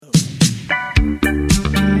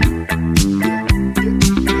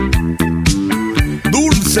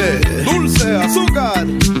So God,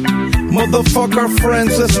 motherfuck our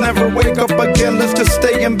friends. Let's never wake up again. Let's just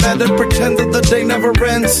stay in bed and pretend that the day never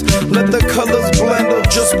ends. Let the colors blend or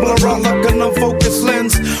just blur out like an unfocused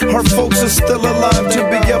lens. Our folks are still alive to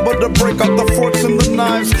be able to break out the forks and the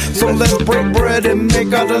knives. So let's break bread and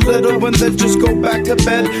make out a little and then just go back to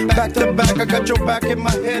bed. Back to back, I got your back in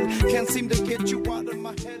my head. Can't seem to get you out of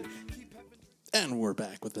my head. And we're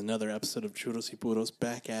back with another episode of Churros y Puros.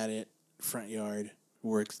 Back at it. Front yard,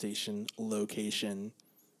 workstation, location,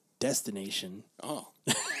 destination. Oh,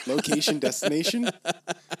 location, destination?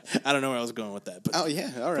 I don't know where I was going with that. But, oh,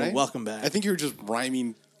 yeah, all right. Welcome back. I think you were just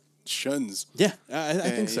rhyming shuns. Yeah,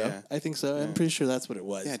 I think so. Yeah. I think so. I'm pretty sure that's what it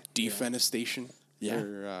was. Yeah, defenestration. Yeah.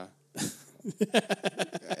 Or,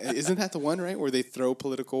 isn't that the one, right, where they throw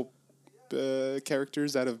political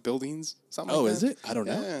characters out of buildings? Something like that? Is it? I don't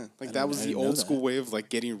know. Yeah, like that was the old school way of like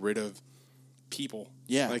getting rid of people.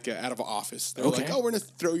 Yeah. Like out of office. They were like, oh, we're going to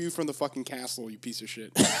throw you from the fucking castle, you piece of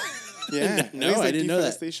shit. Yeah. No, I didn't know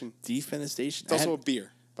that. Defenestration. Defenestration. It's also a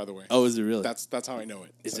beer, by the way. Oh, is it really? That's how I know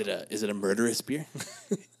it. Is it a murderous beer?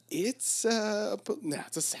 It's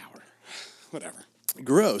it's a sour. Whatever.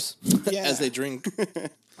 Gross. Yeah. As they drink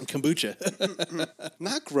kombucha.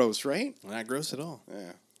 Not gross, right? Not gross at all.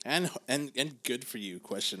 Yeah. And good for you,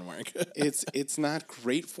 question mark. It's not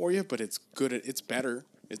great for you, but it's good. It's better.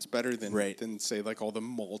 It's better than say like all the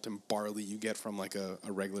malt and barley you get from like a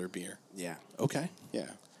regular beer. Yeah. Okay. Yeah.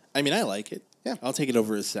 I mean, I like it. Yeah. I'll take it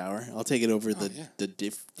over a sour. I'll take it over the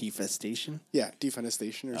defestation. Yeah,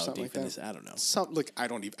 defenestration or something like that. I don't know.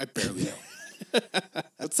 I barely know.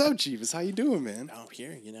 What's up, Jeeves? How you doing, man? Oh,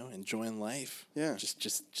 here, enjoying life. Yeah.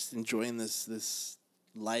 Just enjoying this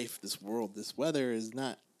life, this world. This weather is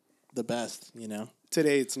not the best,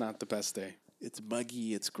 Today it's not the best day. It's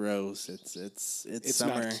muggy, it's gross, it's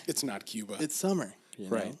summer. It's not Cuba. It's summer,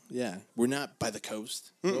 right? Yeah, we're not by the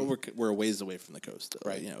coast. Well, we're a ways away from the coast,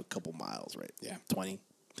 right? A couple miles, right? Yeah, 20,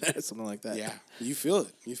 something like that. Yeah, you feel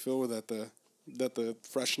it. You feel that the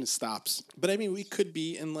freshness stops. But I mean, we could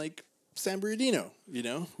be in like San Bernardino,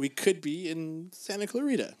 We could be in Santa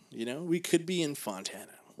Clarita, We could be in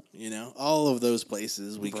Fontana, All of those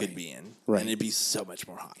places we could be in, and it'd be so much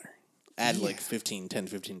more hotter. Add like 10,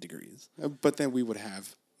 15 degrees. But then we would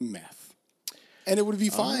have meth. And it would be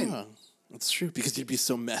fine. That's true, because you'd be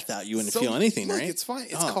so methed out you wouldn't feel anything, right? It's fine.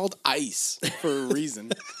 It's called ice for a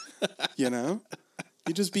reason. You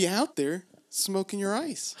just be out there smoking your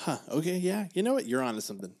ice. Huh, okay, yeah. You know what? You're onto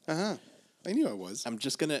something. Uh-huh. I knew I was. We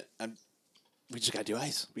just gotta do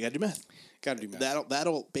ice. We gotta do meth. Gotta do meth.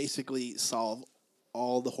 That'll basically solve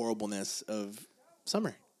all the horribleness of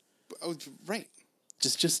summer. Oh, right.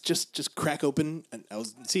 Just crack open. And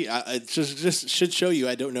I just should show you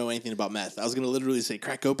I don't know anything about meth. I was gonna literally say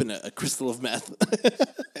crack open a crystal of meth.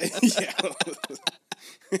 Yeah.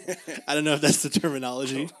 I don't know if that's the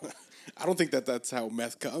terminology. I don't think that's how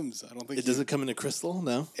meth comes. I don't think it doesn't come in a crystal.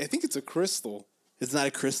 No, I think it's a crystal. It's not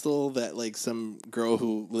a crystal that like some girl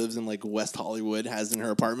who lives in like West Hollywood has in her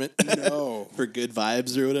apartment. No, for good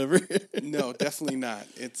vibes or whatever. No, definitely not.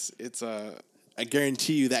 It's I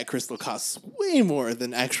guarantee you that crystal costs way more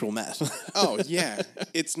than actual meth. Oh yeah,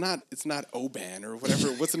 it's not Oban or whatever.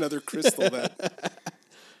 What's another crystal that?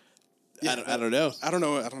 Yeah, I don't know. I don't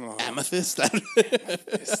know. Amethyst. I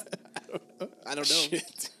don't know.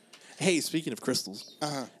 Shit. Hey, speaking of crystals,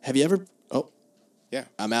 have you ever? Oh, yeah.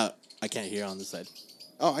 I'm out. I can't hear on this side.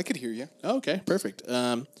 Oh, I could hear you. Oh, okay, perfect.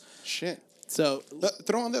 Shit. So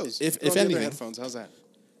throw on those. If throw on anything, the headphones. How's that?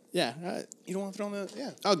 Yeah. You don't want to throw on the?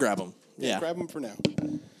 Yeah. I'll grab them. Yeah. Grab them for now.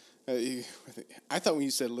 I thought when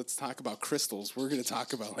you said let's talk about crystals, we're going to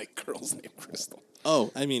talk about like girls named Crystal.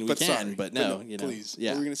 Oh, I mean we can, sorry, but no, please.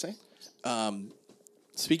 Yeah. What were we going to say?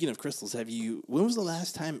 Speaking of crystals, when was the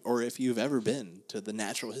last time, or if you've ever been to the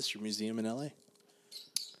Natural History Museum in LA?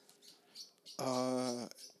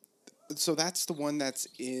 So that's the one that's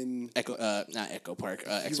in not Echo Park,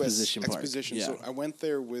 Exposition Park. Exposition. Yeah. So I went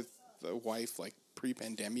there with the wife like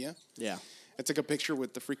pre-pandemia. Yeah. I took a picture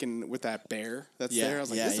with with that bear that's there. I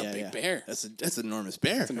was like, this is a big bear. That's an enormous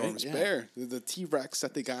bear. It's an enormous bear. The T-Rex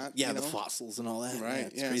that they got. Yeah, the fossils and all that.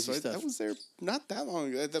 Right. Yeah, crazy stuff. I was there not that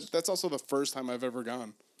long. That's also the first time I've ever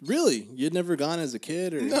gone. Really? You'd never gone as a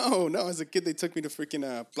kid? Or No. As a kid, they took me to freaking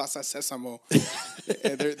Plaza Sésamo.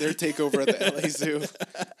 their takeover at the LA Zoo.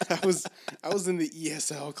 I was in the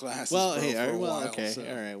ESL class. Well, for a while, okay. So,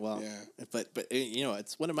 all right, well. Yeah. But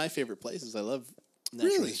it's one of my favorite places. I love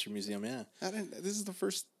Natural History Museum, yeah. This is the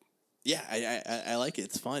first Yeah, I like it.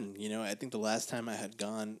 It's fun. You know, I think the last time I had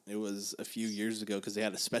gone, it was a few years ago because they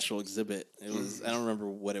had a special exhibit. It was, I don't remember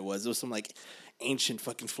what it was. It was some like ancient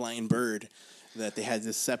fucking flying bird that they had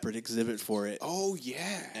this separate exhibit for it. Oh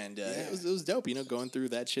yeah, and it was dope. You know, going through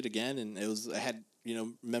that shit again, and I had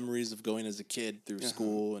memories of going as a kid through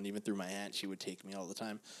school, and even through my aunt. She would take me all the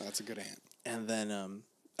time. That's a good aunt. And then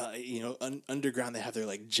underground they have their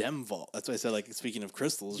like gem vault. That's why I said, like, speaking of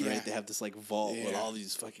crystals, right? They have this like vault with all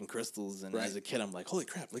these fucking crystals, and as a kid I'm like, holy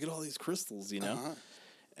crap, look at all these crystals, you know.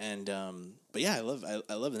 And but yeah, I love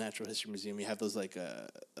the Natural History Museum. You have those like the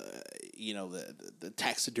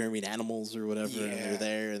taxidermied animals or whatever, and they're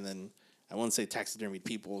there. And then I won't say taxidermied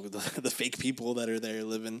people, the fake people that are there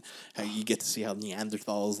living. How you get to see how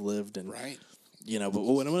Neanderthals lived, and you know. But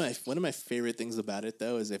one of my favorite things about it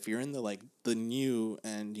though is if you're in the new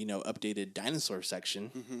and updated dinosaur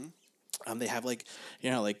section. They have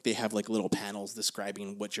they have like little panels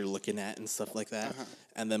describing what you're looking at and stuff like that.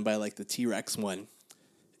 And then by like the T-Rex one,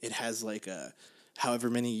 it has like however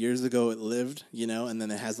many years ago it lived, and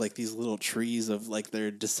then it has like these little trees of like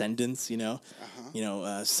their descendants,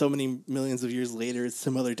 so many millions of years later it's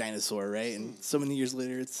some other dinosaur, right? And so many years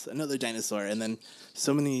later it's another dinosaur, and then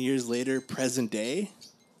so many years later, present day,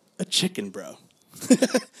 a chicken, bro.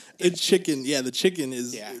 The chicken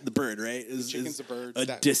is the bird, right? The chicken's a bird. A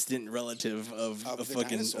distant relative of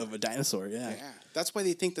a dinosaur, yeah. That's why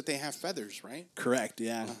they think that they have feathers, right? Correct,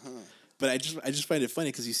 yeah. But I just find it funny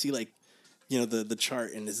because you see like, the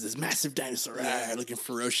chart, and there's this massive dinosaur looking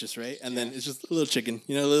ferocious, right? And then it's just a little chicken,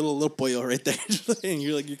 a little pollo right there, and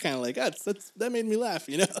you're kind of like, that made me laugh,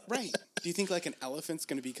 Right. Do you think like an elephant's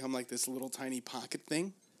going to become like this little tiny pocket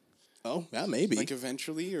thing? Oh, yeah, maybe. Like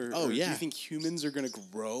eventually, or do you think humans are going to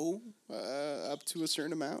grow up to a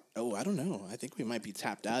certain amount? Oh, I don't know. I think we might be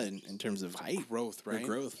tapped out in terms of height. Growth, right? Or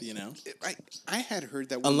growth, I had heard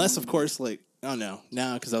that. Unless, of course, like, oh, no,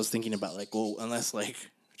 because I was thinking about, like, well, unless, like,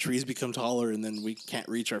 trees become taller and then we can't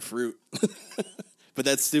reach our fruit. But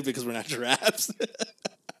that's stupid because we're not giraffes.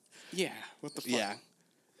 Yeah, what the fuck? Yeah.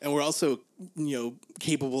 And we're also,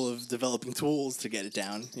 capable of developing tools to get it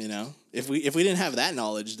down, If we didn't have that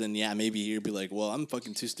knowledge, then yeah, maybe you'd be like, well, I'm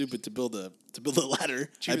fucking too stupid to build a ladder.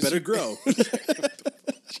 I better grow.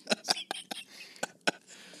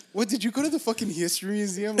 What, did you go to the fucking history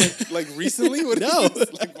museum like recently? What no.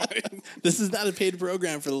 What? This is not a paid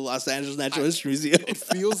program for the Los Angeles Natural History Museum. It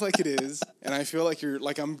feels like it is, and I feel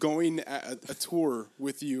like I'm going a tour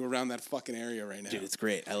with you around that fucking area right now. Dude, it's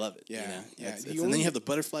great. I love it. Yeah. And then you have the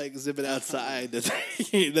butterfly exhibit outside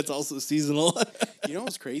that's also seasonal. You know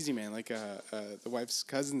what's crazy, man? Like the wife's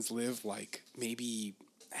cousins live like maybe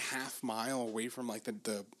a half mile away from like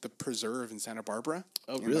the preserve in Santa Barbara.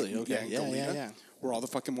 Oh, really? Like, okay. Yeah. Where all the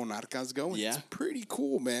fucking monarcas go. Yeah. It's pretty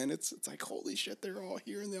cool, man. It's like, holy shit, they're all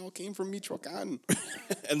here and they all came from Michoacan.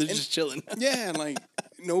 And they're just chilling. Yeah, and like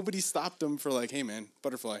nobody stopped them for like, hey man,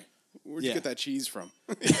 butterfly, where'd you get that cheese from?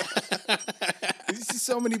 You see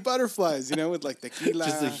so many butterflies, with like tequila.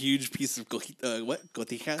 Just a huge piece of cotija.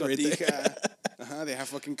 Right there. They have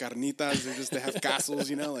fucking carnitas. They have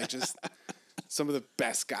castles, like just some of the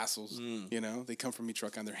best castles, They come from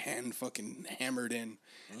Michoacan. They're hand fucking hammered in.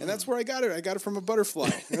 And that's where I got it. I got it from a butterfly.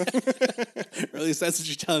 Or at least that's what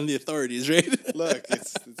you're telling the authorities, right? Look,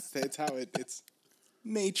 it's how it's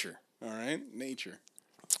nature, all right? Nature.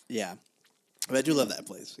 Yeah. But I do love that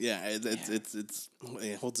place. Yeah,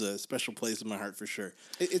 it holds a special place in my heart for sure.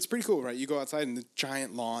 It's pretty cool, right? You go outside in the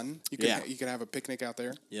giant lawn. You can have a picnic out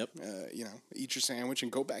there. Yep. Eat your sandwich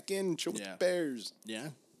and go back in and chill with the bears. Yeah.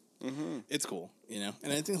 Mm-hmm. It's cool, and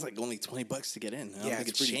I think it's like only $20 to get in. I don't think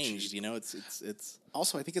it's changed. Cheap. It's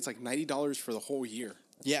also, I think it's like $90 for the whole year.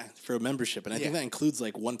 Yeah, for a membership, and I think that includes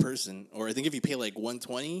like one person, or I think if you pay like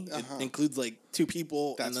 $120, it includes like two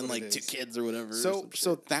people, and then like two kids or whatever. So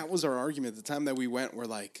that was our argument at the time that we went. We're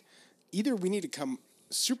like, either we need to come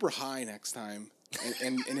super high next time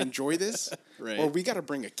and enjoy this, right. Or we got to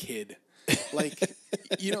bring a kid. Like,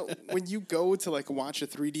 when you go to like watch a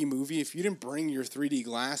 3D movie, if you didn't bring your 3D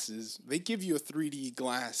glasses, they give you a 3D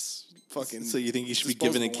glass fucking. So you think you should be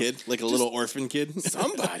giving a kid, like a little orphan kid?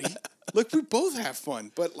 Somebody. Look, we both have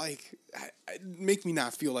fun, but like, make me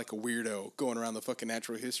not feel like a weirdo going around the fucking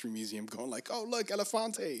Natural History Museum going like, oh, look,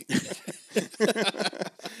 Elefante.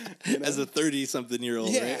 As a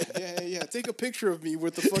 30-something-year-old, right? Yeah. Take a picture of me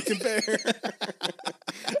with the fucking bear.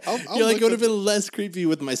 You're like, it would have been less creepy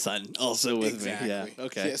with my son also with me. Yeah,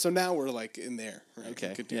 okay. Yeah, so now we're like in there. Right? Okay,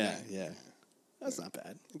 We could do that. Yeah. That's not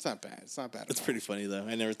bad. It's not bad. It's not bad. It's pretty funny though.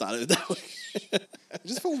 I never thought of it that way. It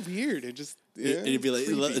just felt weird. It just it'd be like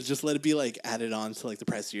just let it be like added on to like the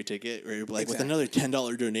price of your ticket, or like with another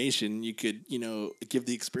 $10 donation, you could give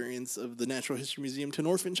the experience of the Natural History Museum to an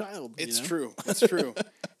orphan child. It's true. It's true.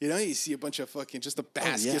 You see a bunch of fucking just a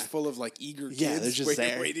basket full of like eager kids. Yeah, they're just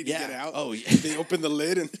waiting to get out. Oh, yeah. They open the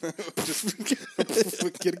lid and just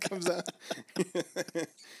the kid comes out.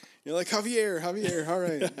 You're like, Javier, all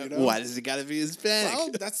right. Why does it got to be Hispanic?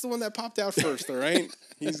 Well, that's the one that popped out first, all right?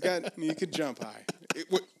 He could jump high.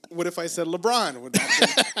 What if I said LeBron? Would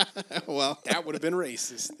that well, that would have been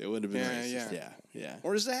racist. It would have been racist. Yeah.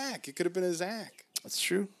 Or Zach. It could have been a Zach. That's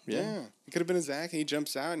true. Yeah. It could have been a Zach, and he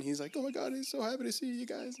jumps out, and he's like, oh, my God, he's so happy to see you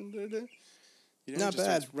guys. And not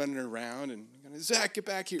bad. Running around, and Zach, get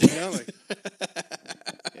back here. Yeah.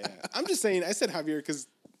 I'm just saying, I said Javier because...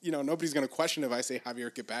 nobody's gonna question if I say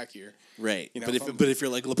Javier, get back here. Right. But if you're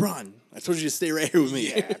like LeBron, I told you to stay right here with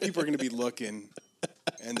me. Yeah. People are gonna be looking,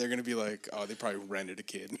 and they're gonna be like, "Oh, they probably rented a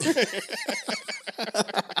kid.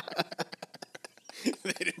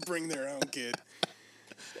 They didn't bring their own kid."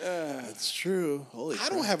 That's true. Holy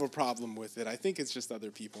crap. I don't have a problem with it. I think it's just other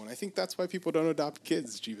people, and I think that's why people don't adopt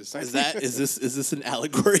kids. Jeebus. Is this an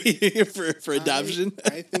allegory for adoption?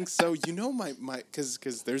 I think so. My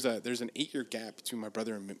because there's an 8-year gap between my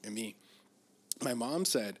brother and me. My mom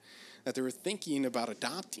said that they were thinking about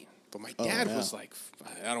adopting, but my dad was like,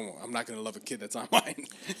 I'm not going to love a kid that's not mine.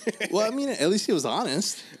 Well, I mean, at least he was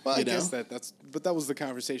honest. Well, I guess but that was the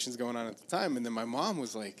conversations going on at the time. And then my mom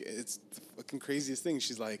was like, it's the fucking craziest thing.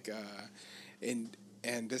 She's like,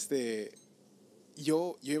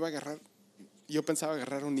 yo pensaba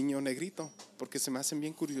agarrar un niño negrito porque se me hacen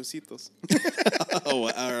bien curiositos. Oh,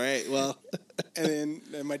 all right. Well, and then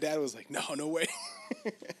my dad was like, no way.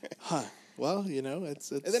 Huh. Well,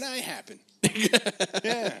 it's and then I happened.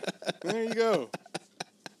 Yeah. There you go.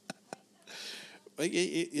 Like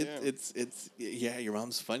your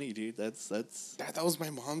mom's funny, dude. That was my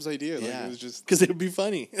mom's idea. Yeah. Like, it was just because it would be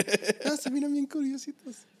funny. Se miran bien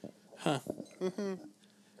curiositos. Huh. Mm-hmm.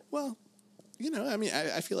 Well, I mean,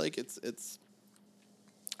 I feel like it's.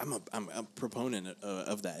 I'm a proponent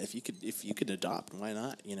of that. If you could adopt, why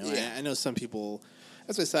not? I know some people.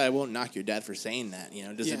 That's why I said I won't knock your dad for saying that.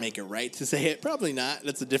 Does it make it right to say it? Probably not.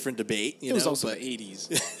 That's a different debate. It was also the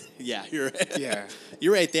 80s. Yeah, you're right. Yeah,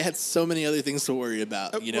 you're right. They had so many other things to worry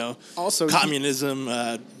about. Also communism,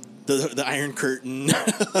 the Iron Curtain,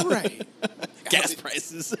 right? Gas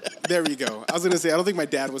prices. There we go. I was gonna say I don't think my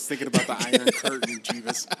dad was thinking about the Iron Curtain,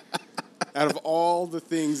 Jeebus. Out of all the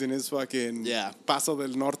things in his fucking Paso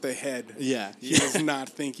del Norte head, he was not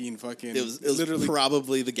thinking fucking. It was literally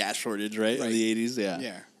probably the gas shortage, right? In the 80s,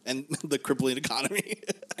 yeah, and the crippling economy,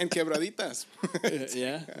 and quebraditas.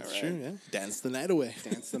 Yeah, that's true. Yeah, dance the night away.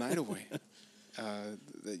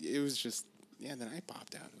 It was just the night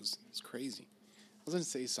popped out. It was crazy. I was gonna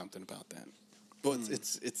say something about that. Well,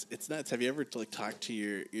 it's nuts. Have you ever talked to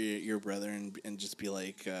your brother and just be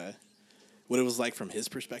like? What it was like from his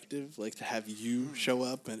perspective, like to have you show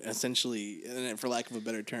up and essentially, and for lack of a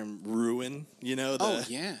better term, ruin,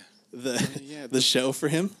 the show for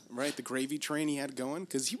him. Right, the gravy train he had going,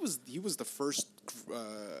 because he was the first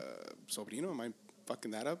sobrino. Am I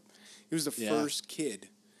fucking that up? He was the first kid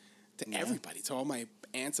to everybody, to all my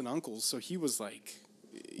aunts and uncles. So he was like,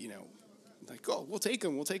 like, oh, we'll take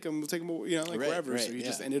him, wherever. So he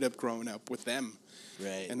just ended up growing up with them.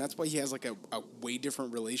 Right. And that's why he has like a way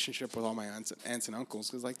different relationship with all my aunts and uncles.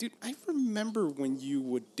 Because like, dude, I remember when you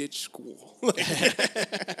would ditch school.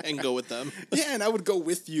 And go with them. Yeah, and I would go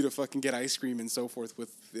with you to fucking get ice cream and so forth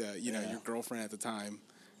with, your girlfriend at the time,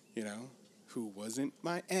 who wasn't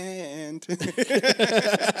my aunt.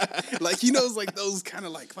 Like, he knows like those kind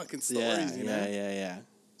of like fucking stories, Yeah.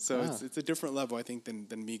 So it's a different level, I think,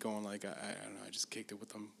 than me going like, I don't know, I just kicked it with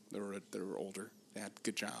them. They were older. They had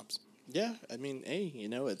good jobs. Yeah, I mean, hey,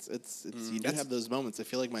 it's you do have those moments. I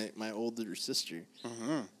feel like my older sister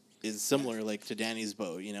is similar, like to Danny's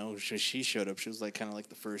boat. She showed up. She was like kind of like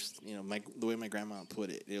the first. The way my grandma put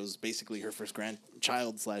it, it was basically her first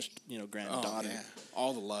grandchild / granddaughter. Oh, yeah.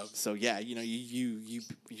 All the love. So yeah, you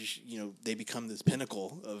they become this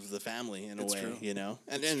pinnacle of the family in a way. True.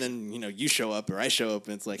 And then you show up or I show up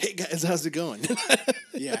and it's like, hey guys, how's it going?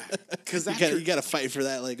 Yeah, because you got to fight for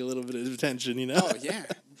that like a little bit of attention. Oh yeah.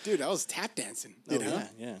 Dude, I was tap dancing. Yeah.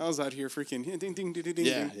 I was out here freaking ding, ding, ding, ding,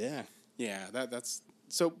 ding. Yeah. That's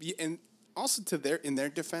so. And also in their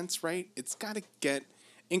defense, right? It's got to get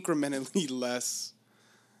incrementally less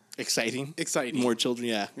exciting. More children,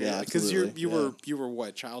 yeah. Because you were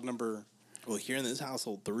what, child number? Well, here in this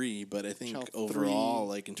household 3, but I think overall,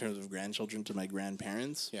 like in terms of grandchildren to my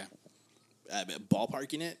grandparents,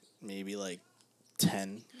 ballparking it, maybe like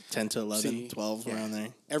 10 to 11, 12 around there.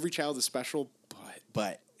 Every child is special,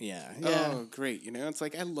 but yeah. Oh, great! It's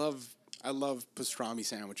like I love pastrami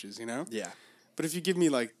sandwiches. Yeah. But if you give me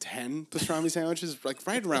like 10 pastrami sandwiches, like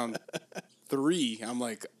right around 3, I'm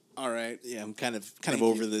like, all right. Yeah, I'm kind of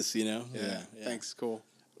over this. Yeah. Thanks. Cool.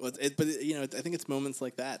 Well, I think it's moments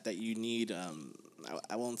like that you need.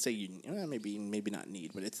 I won't say maybe not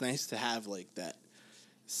need, but it's nice to have like that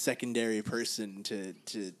secondary person to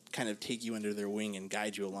kind of take you under their wing and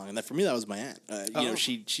guide you along. And that for me, that was my aunt.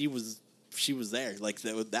 She was there. Like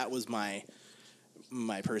that was my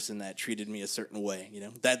person that treated me a certain way.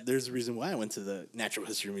 That there's a reason why I went to the Natural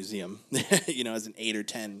History Museum. As an 8 or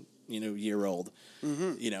 10 year old.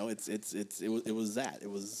 Mm-hmm. It was that. It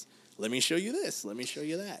was, let me show you this. Let me show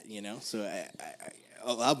you that. So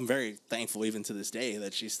I'm very thankful even to this day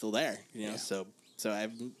that she's still there. So I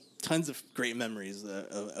have tons of great memories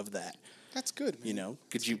of that. That's good, man.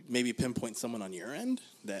 Could you maybe pinpoint someone on your end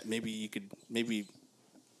that maybe you could maybe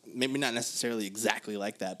not necessarily exactly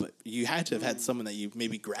like that, but you had to have had someone that you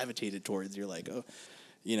maybe gravitated towards. You're like, oh,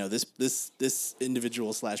 this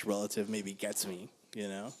individual / relative maybe gets me,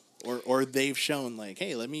 or they've shown like,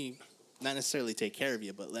 hey, let me not necessarily take care of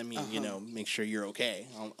you, but let me, make sure you're okay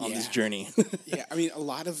on this journey. Yeah. I mean, a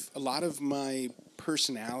lot of my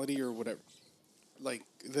personality or whatever, like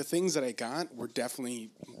the things that I got were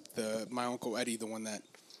definitely my Uncle Eddie, the one that,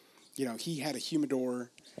 he had a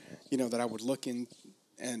humidor, that I would look in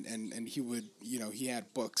and he would, he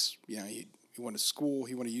had books, he went to school,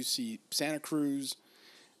 he went to UC Santa Cruz,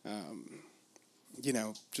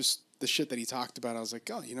 just the shit that he talked about. I was like,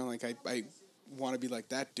 oh, I want to be like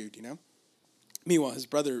that dude, Meanwhile, his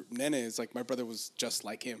brother Nene is like, my brother was just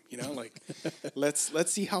like him, like let's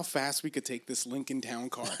see how fast we could take this Lincoln Town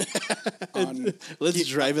car. Let's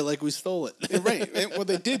drive it like we stole it. Right. Well,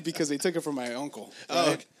 they did because they took it from my uncle.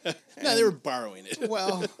 Right? Oh, no, they were borrowing it.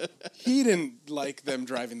 Well, he didn't like them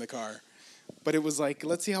driving the car, but it was like,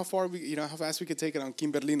 let's see how far how fast we could take it on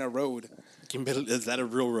Kimberlina Road. Is that a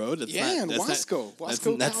real road? In Wasco,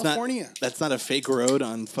 California. That's not a fake road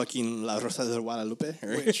on fucking La Rosa de Guadalupe?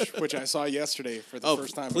 Which I saw yesterday for the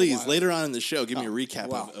first time. Please, later on in the show, give me a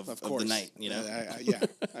recap of the night.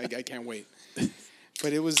 I can't wait.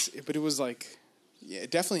 But it was like,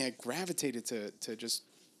 definitely I gravitated to just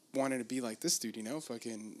wanting to be like this dude,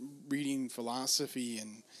 fucking reading philosophy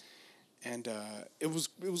and it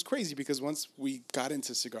was crazy because once we got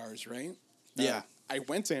into cigars, right? Yeah. I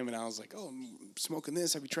went to him and I was like, "Oh, I'm smoking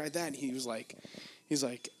this. Have you tried that?" And he's like,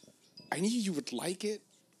 "I knew you would like it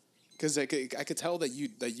because I could tell that you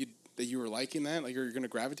were liking that. Like you're gonna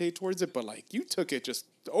gravitate towards it, but like you took it just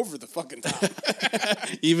over the fucking top."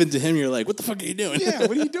 Even to him, you're like, "What the fuck are you doing?" Yeah,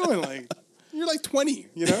 what are you doing? Like you're like 20,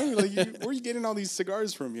 Like where are you getting all these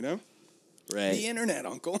cigars from? Right. The internet,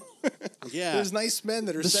 uncle. Yeah. There's nice men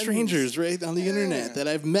that are strangers, right, on the internet that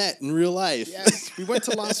I've met in real life. Yes. We went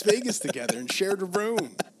to Las Vegas together and shared a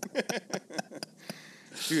room.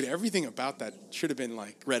 Dude, everything about that should have been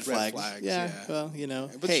like red flags. Yeah. Well,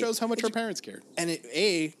 But it shows how much our parents cared. And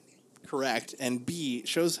it, correct, and B,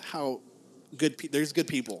 shows how there's good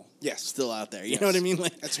people still out there. You know what I mean?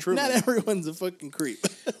 Like, that's true. Not everyone's a fucking creep.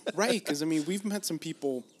 Right, because, we've met some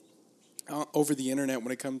people over the internet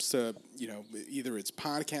when it comes to, either it's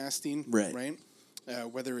podcasting, right?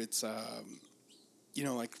 Whether it's,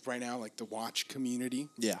 like right now, like the watch community.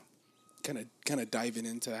 Yeah. Kind of diving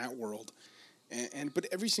into that world. But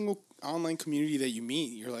every single online community that you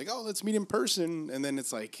meet, you're like, oh, let's meet in person. And then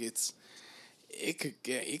it's like, it could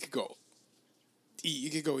go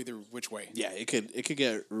either which way. Yeah, it could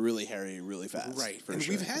get really hairy really fast. Right. And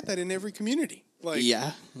we've had that in every community. Like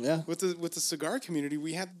yeah. With the cigar community,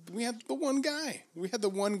 we had the one guy. We had the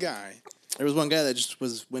one guy. There was one guy that just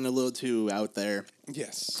went a little too out there.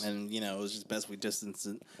 Yes. And it was just best we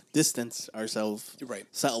distance ourselves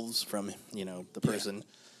selves from the person. Yeah.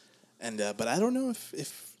 And but I don't know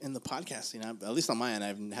if in the podcasting, at least on my end,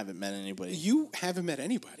 I haven't met anybody. You haven't met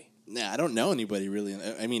anybody. Nah, I don't know anybody really.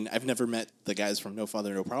 I mean, I've never met the guys from No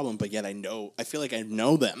Father, No Problem, but yet I feel like I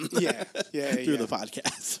know them. Yeah, through the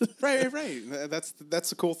podcast. Right. That's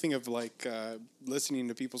the cool thing of like listening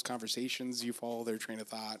to people's conversations. You follow their train of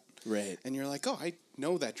thought, right? And you're like, oh, I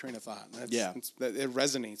know that train of thought. It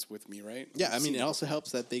resonates with me, right? Yeah, I mean, it also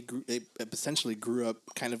helps that they essentially grew up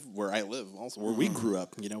kind of where I live, also where we grew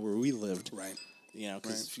up. Where we lived, right?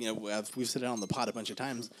 Because we've said it on the pod a bunch of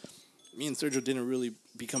times. Me and Sergio didn't really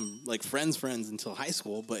become like friends until high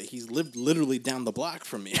school, but he's lived literally down the block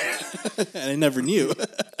from me, and I never knew.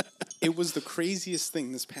 It was the craziest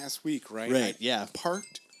thing this past week, right? Right.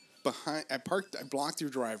 I blocked your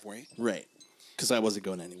driveway, right? Because I wasn't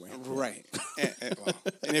going anywhere. Right.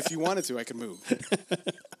 And if you wanted to, I could move.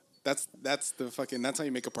 That's how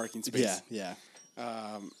you make a parking space. Yeah.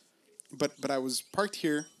 But I was parked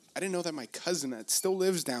here. I didn't know that my cousin that still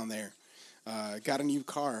lives down there got a new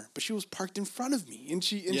car, but she was parked in front of me, and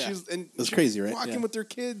she was crazy, right? Walking with their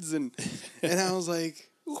kids, and I was like,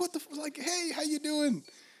 what the like, hey, how you doing?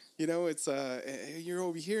 You know, it's you're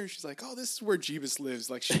over here. She's like, oh, this is where Jeebus lives.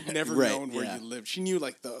 Like, she'd never known where you lived. She knew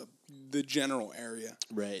like the general area,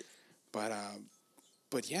 right?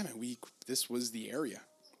 But yeah, man, this was the area.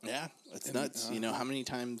 Yeah, it's nuts. You know, how many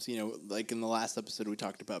times, you know, like in the last episode we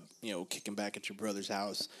talked about, you know, kicking back at your brother's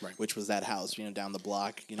house, which was that house, you know, down the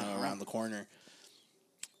block, you know, around the corner.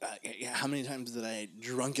 How many times did I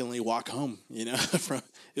drunkenly walk home, you know,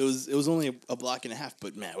 it was only a block and a half,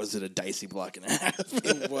 but man, was it a dicey block and a half.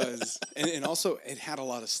 It was. And also it had a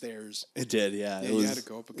lot of stairs. It did, yeah. You had to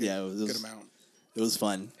go up a good amount. It was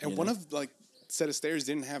fun. And one of like set of stairs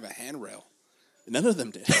didn't have a handrail. None of them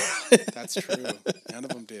did. That's true. None of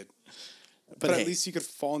them did. But at least you could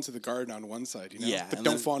fall into the garden on one side, you know? Yeah. But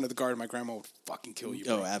don't fall into the garden. My grandma would fucking kill you.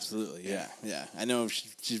 Oh, absolutely. Yeah. I know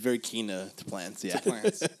she's very keen to plants. Yeah. To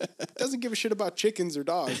plants. Doesn't give a shit about chickens or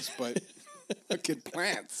dogs, but fucking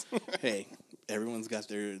plants. Hey, everyone's got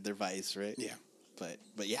their vice, right? Yeah. But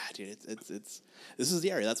yeah, dude, it's this is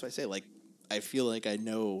the area. That's why I say, like, I feel like I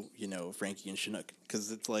know, you know, Frankie and Chinook,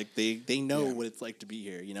 because it's like they know what it's like to be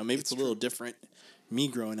here. You know, maybe it's a little different, me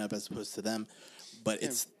growing up as opposed to them, but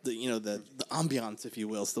it's the ambiance, if you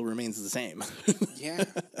will, still remains the same. Yeah,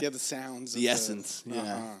 the sounds, the essence.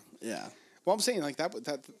 Yeah. Well, I'm saying like that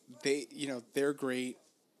they, you know, they're great.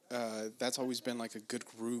 That's always been like a good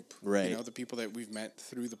group, right? You know, the people that we've met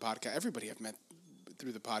through the podcast. Everybody I've met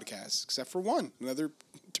through the podcast, except for another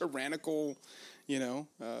tyrannical, you know,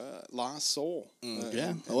 lost soul.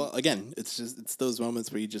 Well, again, it's those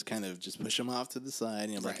moments where you just kind of just push them off to the side,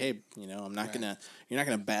 and you're like, hey, you know, you're not gonna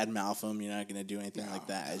badmouth them, you're not gonna do anything like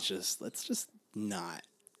that. No. It's just, let's just not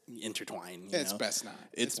intertwine. It's best not.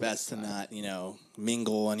 It's best to not, you know,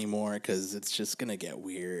 mingle anymore, because it's just gonna get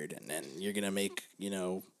weird, and then you're gonna make, you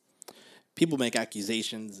know, people make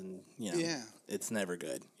accusations, and you know, it's never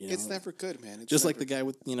good. You know? It's never good, man. It's just like the guy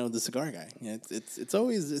with, you know, the cigar guy. Yeah, it's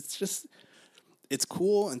always, it's just. It's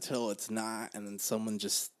cool until it's not, and then someone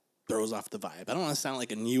just throws off the vibe. I don't want to sound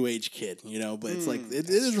like a new age kid, you know, but it's like it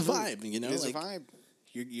is a vibe, you know. It's like, a vibe.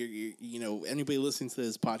 You're you know, anybody listening to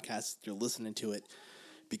this podcast, you're listening to it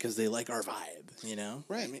because they like our vibe, you know.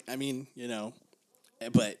 Right. I mean, you know,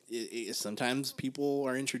 but sometimes people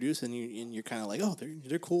are introduced, and you're kind of like, oh,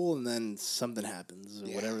 they're cool, and then something happens, or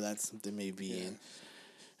whatever that something may be. Yeah.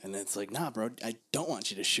 And it's like, nah, bro, I don't want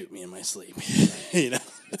you to shoot me in my sleep. You know?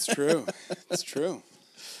 It's true. It's true.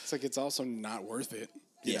 It's like, it's also not worth it.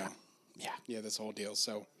 You know? Yeah, this whole deal.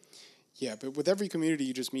 So, yeah, but with every community,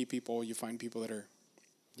 you just meet people, you find people that are,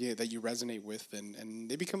 that you resonate with, and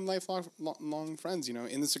they become lifelong friends, you know.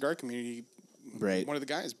 In the cigar community, right? One of the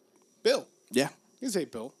guys, Bill. Yeah. You can say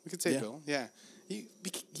Bill. We could say Bill. Yeah. He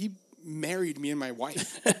married me and my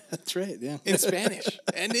wife. That's right, yeah. In Spanish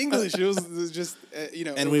and English. It was just, you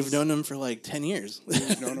know. And we've known him for like 10 years.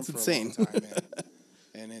 We've known him for insane. a long time, man.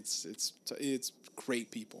 And it's great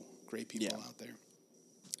people out there.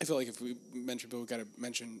 I feel like if we mention Bill, we got to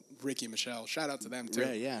mention Ricky and Michelle. Shout out to them, too.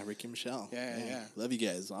 Yeah, Ricky and Michelle. Yeah. Love you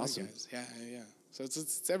guys. Awesome. Yeah. So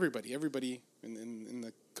it's everybody in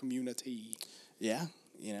the community. Yeah.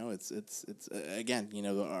 You know, it's again, you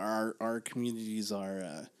know, our communities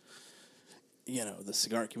are, you know, the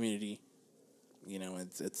cigar community, you know,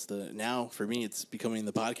 it's now for me, it's becoming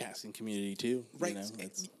the podcasting community too. Right. You know,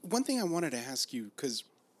 one thing I wanted to ask you, because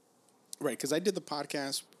I did the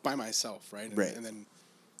podcast by myself, right? And then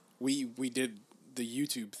we did the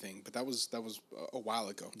YouTube thing, but that was a while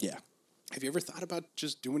ago. Yeah. Have you ever thought about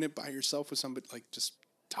just doing it by yourself with somebody, like just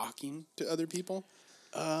talking to other people?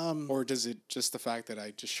 Or does it just the fact that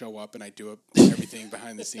I just show up and I do everything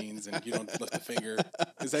behind the scenes and you don't lift a finger?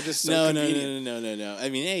 Is that just so convenient? No. I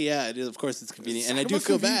mean, hey, yeah, it is. Of course, it's convenient, and I do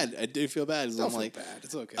feel bad. I do feel bad. Don't feel bad.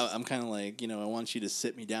 It's okay. I'm kind of like, you know, I want you to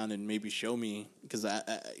sit me down and maybe show me, because I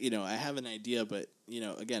you know, I have an idea, but you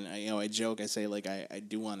know, again, I joke, I say like I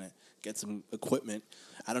do want to get some equipment.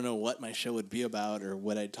 I don't know what my show would be about or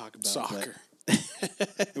what I'd talk about. Soccer.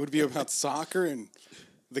 It would be about soccer and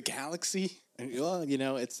the galaxy. Well, you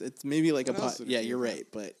know, it's maybe like yeah, you're right,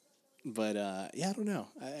 but yeah, I don't know.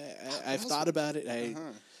 I've thought about it.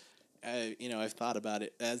 I've thought about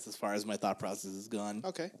it as far as my thought process has gone.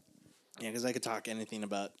 Okay. Yeah, because I could talk anything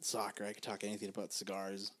about soccer. I could talk anything about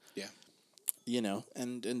cigars. Yeah. You know,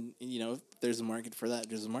 and you know, if there's a market for that,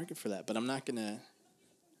 there's a market for that. But I'm not gonna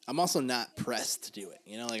I'm also not pressed to do it.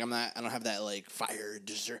 You know, like I don't have that like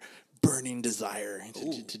burning desire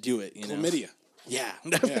to do it. You know, chlamydia. Yeah.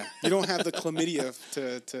 Yeah. You don't have the chlamydia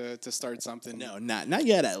to start something. No, not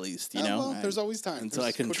yet. At least you know. Well, there's always time until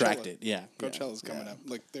I contract it. Yeah, Coachella's coming up.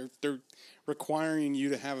 Like they're requiring you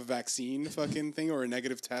to have a vaccine fucking thing or a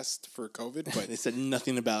negative test for COVID, but they said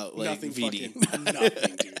nothing about like VD.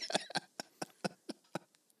 Nothing, dude.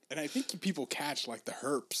 And I think people catch like the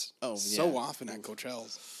herpes so often at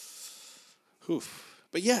Coachella's. Oof.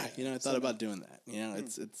 But yeah, you know, I thought about doing that. You know,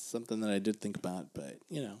 it's something that I did think about, but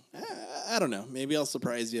you know, I don't know. Maybe I'll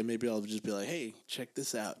surprise you. Maybe I'll just be like, "Hey, check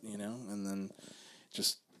this out," you know, and then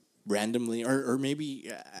just randomly, or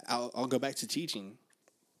maybe I'll go back to teaching.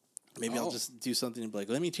 Maybe I'll just do something and be like,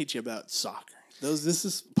 "Let me teach you about soccer." This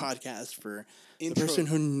is a podcast for the person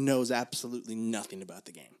who knows absolutely nothing about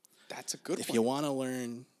the game. That's a good one. If you want to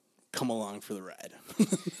learn, come along for the ride.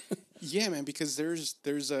 Yeah, man, because there's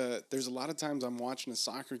a lot of times I'm watching a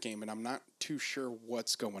soccer game and I'm not too sure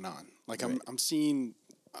what's going on. Like I'm seeing,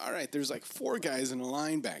 all right, there's like 4 guys in a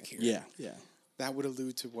line back here. Yeah. That would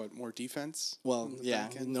allude to what, more defense? Well, yeah.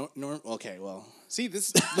 Okay, well. See,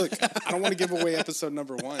 look, I don't want to give away episode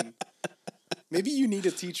number 1. Maybe you need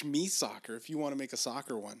to teach me soccer if you want to make a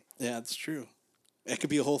soccer one. Yeah, that's true. That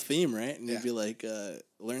could be a whole theme, right? And it'd be like,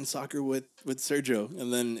 learn soccer with Sergio,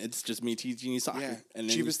 and then it's just me teaching you soccer. Yeah, and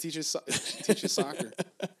then Chivas teaches soccer.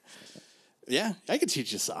 Yeah, I could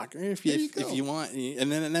teach you soccer if you want,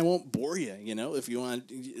 and I won't bore you. You know, if you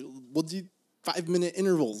want, we'll do 5-minute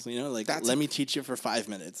intervals. You know, like let me teach you for 5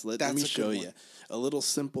 minutes. Let me show you a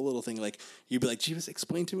simple little thing. Like you'd be like, Chivas,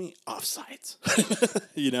 explain to me offsides.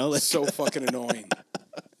 You know, like so fucking annoying.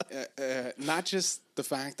 Not just the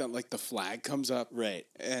fact that like the flag comes up, right,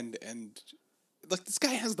 and like this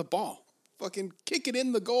guy has the ball, fucking kick it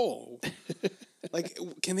in the goal. Like,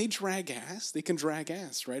 can they drag ass? They can drag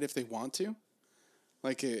ass, right, if they want to.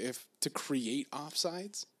 Like, if to create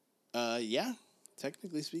offsides. Yeah,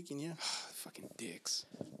 technically speaking, yeah. Fucking dicks.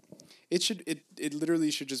 It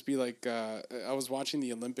literally should just be like I was watching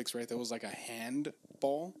the Olympics, right? There was like a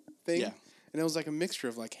handball thing, and it was like a mixture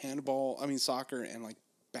of like soccer and like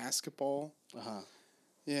basketball.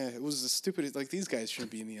 Yeah, it was the stupidest. Like, these guys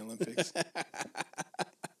shouldn't be in the Olympics.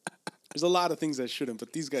 There's a lot of things that shouldn't,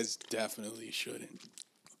 but these guys definitely shouldn't.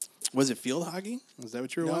 Was it field hockey? Was that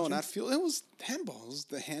what you were watching? No, not field. It was handball. It was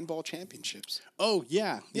the handball championships. Oh,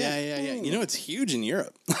 yeah. You know, it's huge in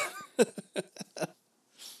Europe.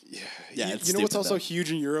 Yeah. You know what's also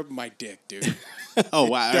huge in Europe? My dick, dude. Oh,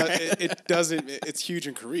 wow. It doesn't. It's huge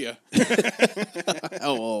in Korea.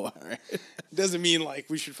 All right. It doesn't mean like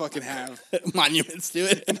we should fucking have monuments to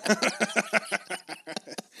it.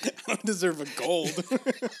 I don't deserve a gold.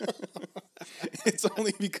 It's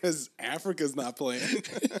only because Africa's not playing.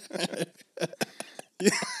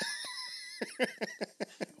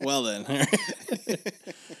 Well then, I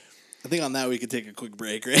think on that we could take a quick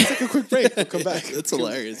break, right? Take a quick break. We'll come back. That's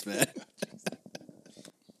hilarious, man.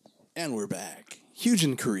 And we're back. Huge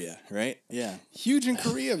in Korea, right? Yeah. Huge in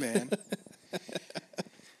Korea, man.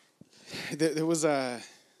 There was a...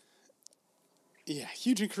 Yeah,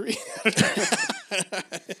 huge in Korea.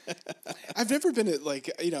 I've never been at like,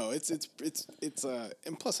 you know, it's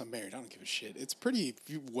and plus I'm married. I don't give a shit. It's pretty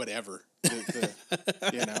whatever,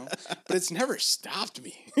 you know, but it's never stopped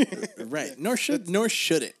me. Right. Nor should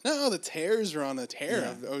it. No, the tears are on a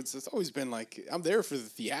tear. Yeah. It's always been like, I'm there for the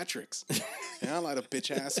theatrics. You know, I light a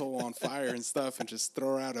bitch asshole on fire and stuff and just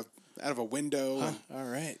throw her out of a window. Huh. All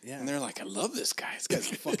right. Yeah. And they're like, I love this guy. This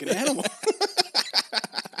guy's a fucking animal.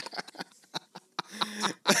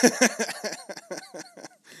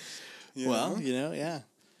 Well, you know, yeah.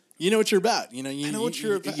 You know what you're about. You know, I know what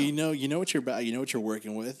you're about. You know what you're about. You know what you're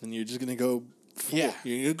working with, and you're just gonna go. Full. Yeah,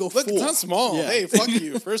 you're gonna go. Look, full. it's not small. Yeah. Hey, fuck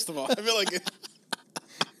you. First of all, I feel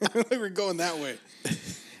like we're going that way.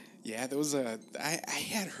 Yeah, there was I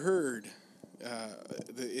had heard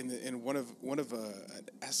in one of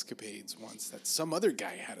escapades once that some other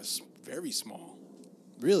guy had a very small.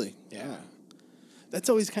 Really? Yeah. Oh. That's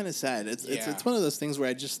always kind of sad. It's one of those things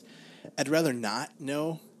where I'd rather not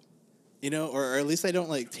know, you know, or at least I don't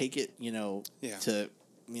like take it, you know, to,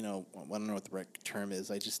 you know, I don't know what the right term is.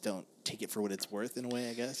 I just don't take it for what it's worth in a way,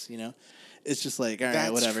 I guess, you know. It's just like, all right,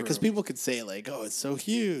 That's whatever. Because true. people could say like, oh, it's so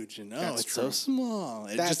huge and That's it's true. so small.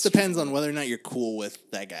 It That's just depends true. on whether or not you're cool with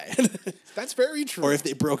that guy. That's very true. Or if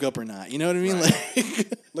they broke up or not. You know what I mean?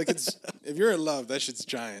 Right. Like it's if you're in love, that shit's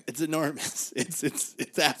giant. It's enormous.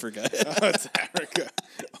 It's Africa. Oh, it's Africa.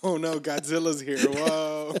 Oh no, Godzilla's here.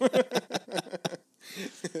 Whoa.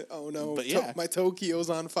 Oh no, But yeah. my Tokyo's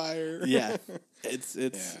on fire. Yeah. It's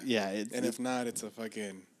and if not, it's a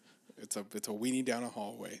fucking It's a weenie down a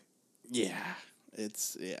hallway. Yeah,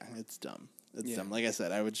 it's dumb. It's dumb. Like I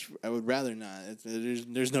said, I would rather not.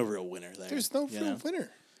 There's no real winner there. There's no real winner.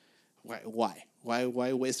 Why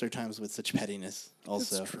waste our times with such pettiness?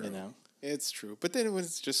 Also, it's true. It's true. But then when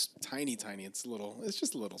it's just tiny, it's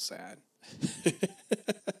just a little sad.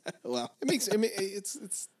 Well,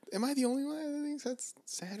 it's. Am I the only one that thinks that's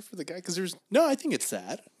sad for the guy? Because there's no. I think it's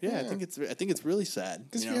sad. Yeah, I think it's really sad.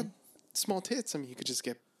 Because if you have small tits, I mean, you could just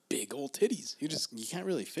get big old titties. You can't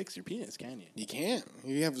really fix your penis, can you? You can't.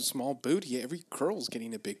 You have a small booty. Every girl's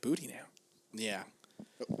getting a big booty now. Yeah.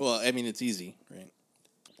 Well, I mean, it's easy, right?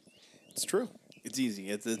 It's true. It's easy.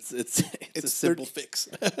 It's a simple fix.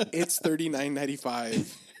 It's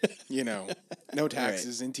 $39.95. No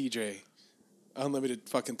taxes in TJ. Unlimited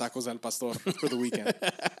fucking tacos al pastor for the weekend.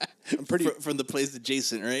 I'm pretty from the place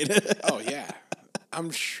adjacent, right? Oh yeah, I'm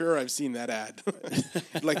sure I've seen that ad,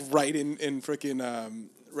 like right in freaking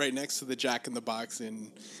right next to the Jack in the Box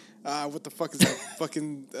in what the fuck is that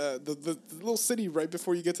fucking the little city right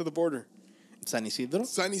before you get to the border. San Isidro.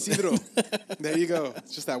 San Isidro. There you go.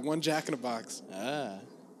 It's just that one Jack in the Box.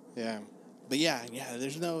 Yeah. But yeah.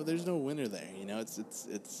 There's no winner there.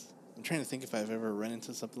 It's. I'm trying to think if I've ever run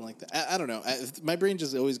into something like that. I don't know. My brain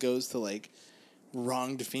just always goes to like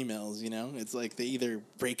wronged females. It's like they either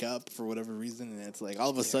break up for whatever reason, and it's like all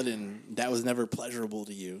of a sudden that was never pleasurable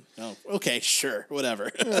to you. Oh, okay, sure,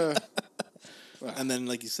 whatever. And then,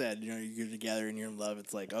 like you said, you're together and you're in love.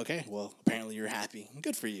 It's like, okay, well, apparently you're happy.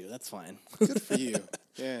 Good for you. That's fine. Good for you.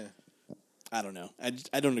 Yeah. I don't know.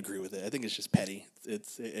 I don't agree with it. I think it's just petty.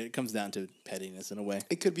 It comes down to pettiness in a way.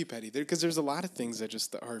 It could be petty because there's a lot of things that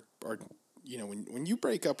just are when you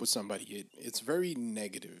break up with somebody, it's very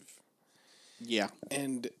negative. Yeah.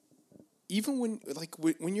 And even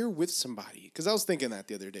when you're with somebody, because I was thinking that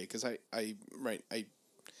the other day, because I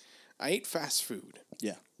ate fast food.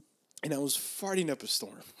 Yeah. And I was farting up a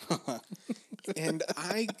storm. and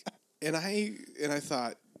I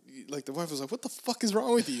thought, like, the wife was like, "What the fuck is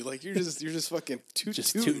wrong with you? Like, you're just fucking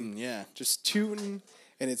tooting, yeah, just tooting,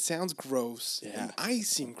 and it sounds gross, yeah, and I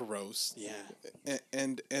seem gross, yeah,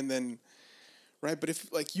 and then, right? But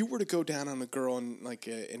if like you were to go down on a girl and like,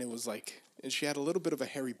 and it was like, and she had a little bit of a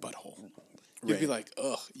hairy butthole, you'd be like,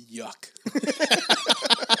 ugh, yuck,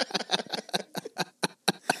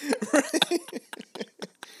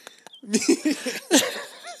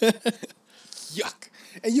 yuck,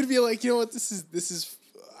 and you'd be like, you know what, this is.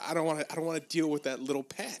 I don't want to deal with that little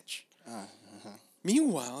patch.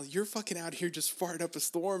 Meanwhile, you're fucking out here just farting up a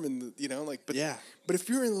storm, and But if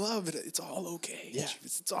you're in love, it's all okay. Yeah,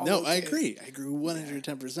 it's all. No, okay. I agree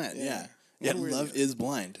 110%. Yeah. Yeah, love is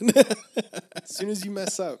blind. As soon as you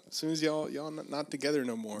mess up, as soon as y'all not together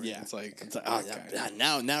no more, it's like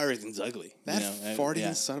now everything's ugly. That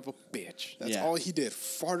farting son of a bitch. That's all he did.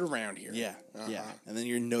 Fart around here. Yeah, yeah. And then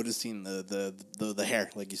you're noticing the hair,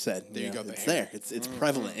 like you said. There you go. It's there. It's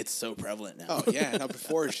prevalent. It's so prevalent now. Oh yeah. Now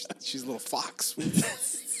before she's a little fox.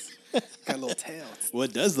 Got a little tail.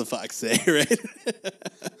 What does the fox say, right?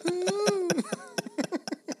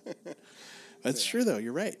 That's true, though.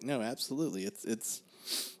 You're right. No, absolutely. It's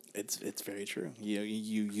very true.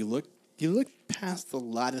 You look past a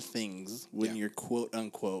lot of things when you're quote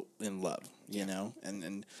unquote in love.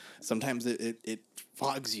 And sometimes it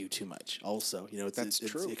fogs you too much. Also, that's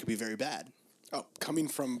true. It could be very bad. Oh, coming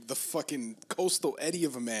from the fucking coastal Eddie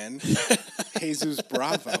of a man, Jesus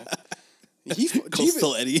Bravo.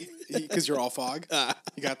 Coastal Eddie. Because you're all fog.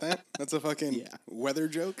 You got that? That's a fucking weather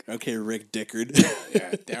joke? Okay, Rick Dickard.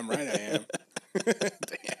 Yeah, damn right I am.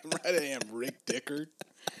 Damn right I am, Rick Dickard.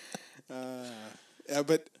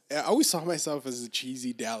 But I always saw myself as a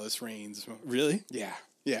cheesy Dallas Reigns. Really? Yeah.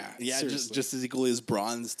 Yeah, just as equally as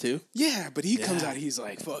Bronze, too? Yeah, but he comes out, he's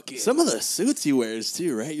like, fuck it. Some of the suits he wears,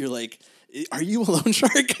 too, right? You're like, are you a loan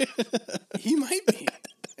shark? He might be.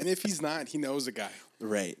 And if he's not, he knows a guy.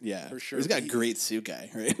 Right, yeah. For sure. He's got a great suit guy,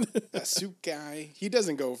 right? That suit guy. He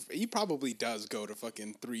probably does go to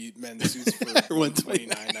fucking 3 men's suits for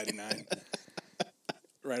 $129.99.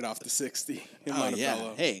 Right off the 60 in Montebello.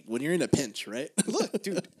 Yeah. Hey, when you're in a pinch, right? Look,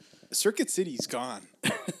 dude, Circuit City's gone.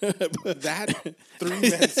 That 3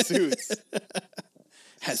 men's suits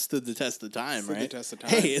has stood the test of time, right? The test of time.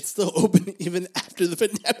 Hey, it's still open even after the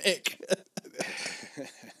pandemic.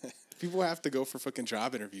 People have to go for fucking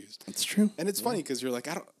job interviews. It's true. And it's funny because you're like,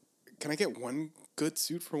 can I get one good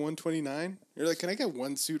suit for $129? You're like, can I get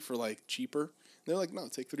one suit for like cheaper? And they're like, no,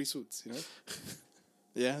 take 3 suits,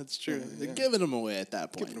 Yeah, it's true. They're giving them away at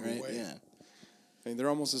that point, right? Away. Yeah. I mean, they're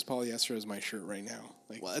almost as polyester as my shirt right now.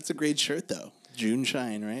 Like, well, that's a great shirt though. June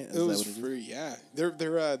Shine, right? It was free. Yeah, they're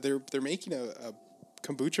making a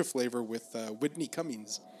kombucha flavor with Whitney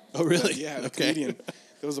Cummings. Oh, really? Yeah, the Okay. comedian.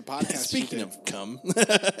 There was a podcast. Speaking she did. of cum.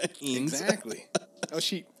 Exactly. Oh,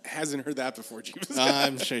 she hasn't heard that before.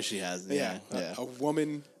 I'm sure she has. Yeah. Yeah. A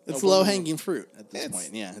woman. It's a woman- low-hanging fruit at this point.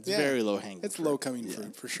 Yeah, it's very low-hanging It's fruit. low-coming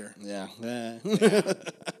fruit for sure. Yeah.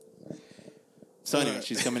 So anyway,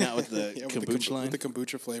 she's coming out with the Yeah, kombucha line. With the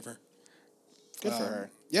kombucha flavor. Good for her.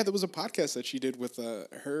 Yeah, there was a podcast that she did with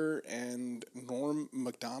her and Norm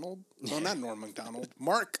Macdonald. No, not Norm Macdonald.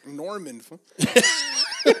 Mark Norman.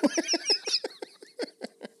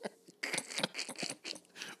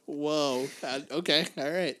 Whoa. Okay.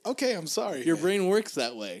 All right. Okay, I'm sorry. Your brain works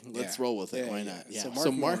that way. Let's Yeah. roll with it. Yeah, Why yeah. not? Yeah.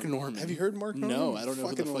 So Mark Norman. Have you heard Mark Norman? No, I don't know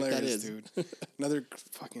who the fuck that hilarious, is. dude. Another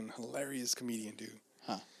fucking hilarious comedian, dude.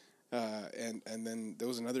 Huh. And then there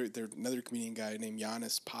was another comedian guy named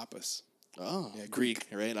Giannis Papas. Oh, Yeah, Greek,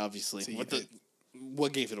 right? Obviously. See,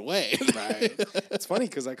 What gave it away? Right. It's funny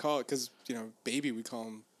because I call it baby we call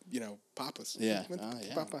him Papas. Yeah. Went to Oh,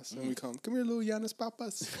 yeah. Papas, and we call him come here, little Giannis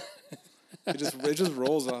Papas. it just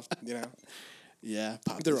rolls off. Yeah.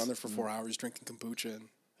 They were on there for 4 hours drinking kombucha, and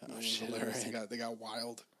it was shit, hilarious. right. They got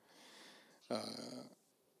wild.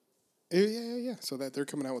 Yeah. So that they're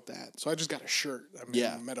coming out with that. So I just got a shirt.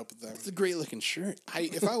 I met up with them. It's a great looking shirt.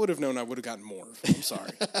 If I would have known, I would have gotten more. I'm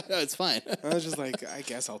sorry. No, it's fine. I was just like, I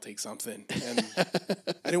guess I'll take something. And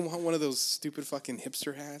I didn't want one of those stupid fucking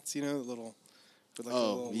hipster hats, the little, with like a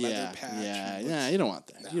little leather patch. Yeah. You don't want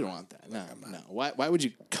that. You don't want that. No. Why would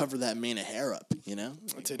you cover that mane of hair up?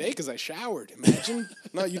 Today, because I showered. Imagine.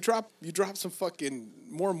 No, you drop some fucking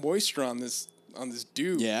more moisture on this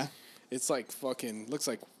dude. Yeah. It's like looks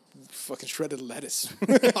like fucking shredded lettuce.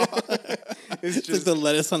 It's just like the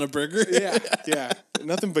lettuce on a burger. yeah.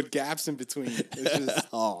 Nothing but gaps in between. It's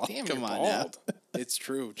just, damn, come you're on bald. It's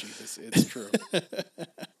true, Jesus. It's true.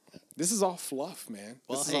 This is all fluff, man.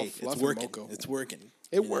 Well, this is all hey, fluff it's working. and moco. It's working.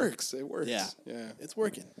 It works. It works. Yeah. It's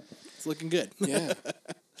working. It's looking good. Yeah.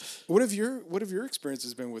 What have your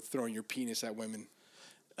experiences been with throwing your penis at women?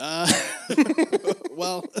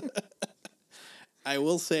 Well, I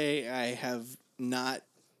will say I have not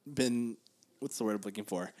been. What's the word I'm looking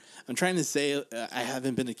for? I'm trying to say I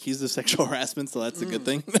haven't been accused of sexual harassment, so that's a good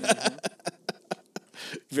thing.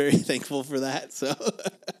 Very thankful for that. So,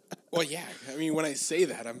 Well, yeah. I mean, when I say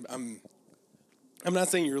that, I'm not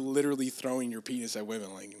saying you're literally throwing your penis at women.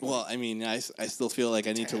 well, I mean, I still feel like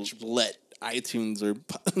I need to let iTunes or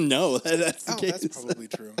no, that's the case. That's probably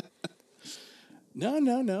true.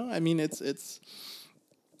 No. I mean, it's.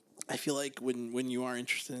 I feel like when you are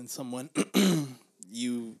interested in someone,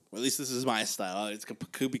 you, or at least this is my style. It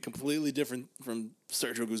could be completely different from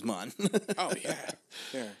Sergio Guzman. Oh yeah.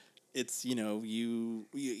 It's you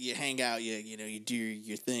hang out, you do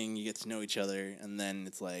your thing, you get to know each other, and then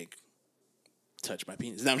it's like, touch my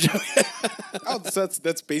penis. No, I'm joking. Oh,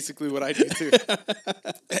 that's basically what I do too.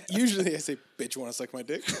 Usually I say, "Bitch, you want to suck my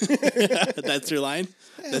dick?" That's your line.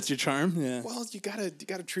 Yeah. That's your charm. Yeah. Well, you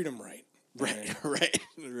gotta treat them right.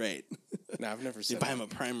 Right. No, I've never You said buy that. him a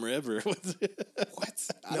prime rib or what's it? What?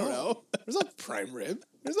 I don't know. There's no prime rib.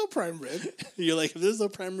 There's no prime rib. You're like, if there's no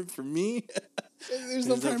prime rib for me, There's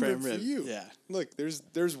no prime rib for you. Yeah. Look,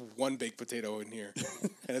 there's one baked potato in here,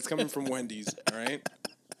 and it's coming from Wendy's. All right,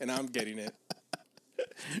 and I'm getting it.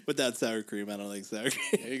 Without sour cream, I don't like sour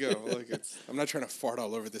cream. There you go. Look, I'm not trying to fart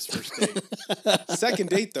all over this first date. Second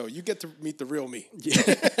date though, you get to meet the real me. Yeah.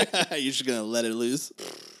 You're just gonna let it loose.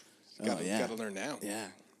 Gotta learn now. Yeah.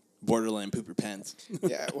 Borderline pooper pants.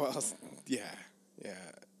 Yeah. Well. Yeah.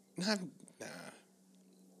 Nah.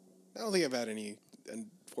 I don't think I've had any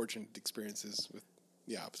unfortunate experiences with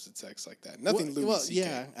the opposite sex like that. Nothing. Well, CK.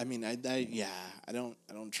 yeah. I mean, I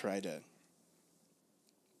don't try to.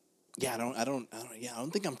 Yeah, I don't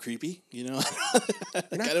think I'm creepy. You're not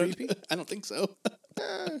creepy? I don't think so.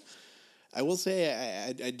 I will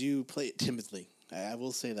say I do play it timidly. I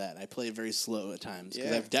will say that I play it very slow at times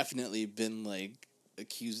because I've definitely been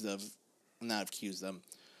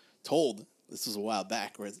told. This was a while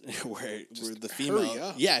back where the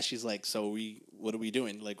female, she's like, so what are we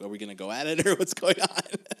doing? Like, are we gonna go at it or what's going on?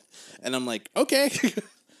 And I'm like, okay.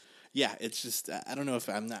 Yeah, it's just I don't know if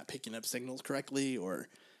I'm not picking up signals correctly or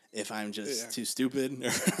if I'm just too stupid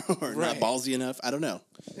or not ballsy enough. I don't know.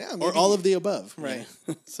 Yeah, or all of the above. Right.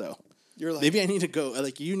 Yeah. So you're like, maybe I need to go.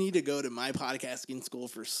 Like you need to go to my podcasting school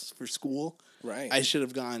for school. Right. I should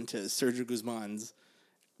have gone to Sergio Guzman's.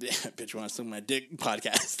 Yeah, bitch, want to suck my dick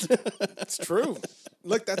podcast. It's true.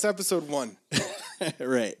 Look, that's episode 1.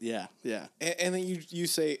 Right. Yeah. And then you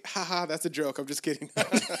say, haha, that's a joke. I'm just kidding.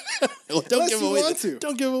 Well, don't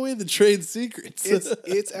give away the trade secrets.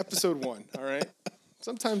 It's episode 1. All right.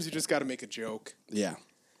 Sometimes you just got to make a joke. Yeah.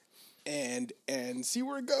 and see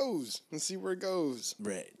where it goes.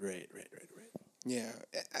 Right. Yeah,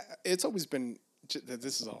 it's always been.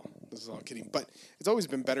 This is all kidding, but it's always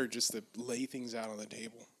been better just to lay things out on the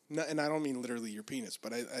table. No, and I don't mean literally your penis,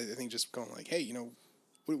 but I think just going like, hey, you know,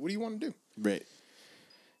 what do you want to do? Right.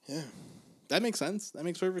 Yeah. That makes sense. That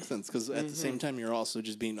makes perfect sense because at the same time, you're also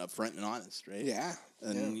just being upfront and honest, right? Yeah.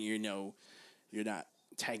 And you know, you're not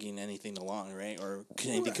tagging anything along, right? Or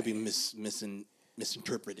anything could be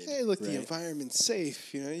misinterpreted. Hey, look, the environment's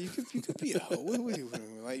safe. You know, you could be a hoe. What do you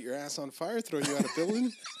light your ass on fire, throw you out of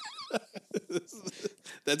building?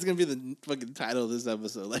 That's gonna be the fucking title of this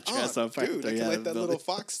episode. Light your ass on fire. Dude, I can light that little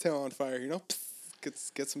foxtail on fire. You know,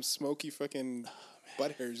 get some smoky fucking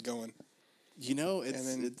butt hairs going. You know,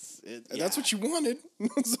 that's what you wanted.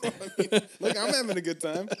 So, I mean, look, I'm having a good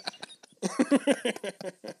time.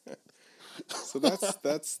 So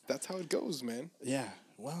that's how it goes, man. Yeah.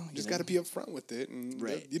 Well, you just got to be upfront with it, and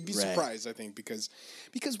you'd be surprised, I think, because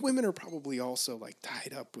women are probably also like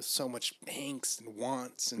tied up with so much angst and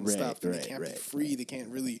wants and stuff, and they can't be free. They can't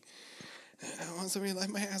really. I want somebody to light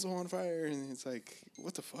my asshole on fire, and it's like,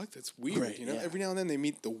 what the fuck? That's weird, you know. Every now and then they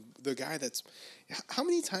meet the guy that's. How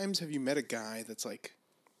many times have you met a guy that's like?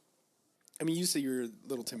 I mean, you say you're a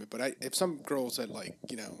little timid, but if some girl said like,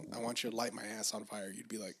 you know, I want you to light my ass on fire, you'd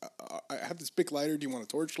be like, I have this big lighter. Do you want a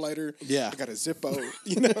torch lighter? Yeah, I got a Zippo.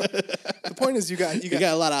 You know, the point is you got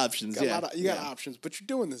a lot of options. You got options, but you're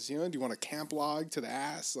doing this. You know, do you want a camp log to the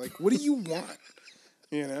ass? Like, what do you want?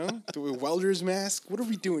 You know, do a welder's mask? What are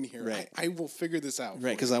we doing here? Right. I will figure this out.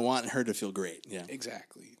 Right, because I want her to feel great. Yeah,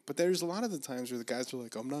 exactly. But there's a lot of the times where the guys are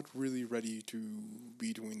like, I'm not really ready to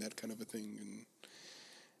be doing that kind of a thing, and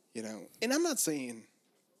you know, and I'm not saying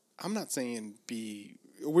be.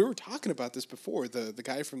 We were talking about this before. The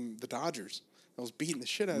guy from the Dodgers that was beating the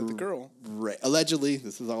shit out of the girl. Right. Allegedly,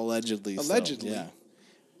 this is all allegedly. Allegedly, so, yeah.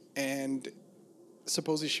 And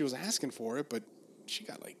supposedly she was asking for it, but she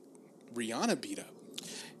got like Rihanna beat up.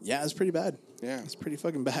 Yeah, it's pretty bad. Yeah, it's pretty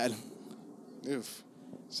fucking bad. Oof.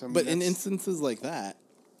 But in instances like that,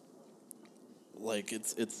 like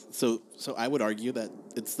it's so I would argue that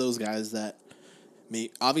it's those guys that may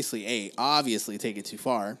obviously take it too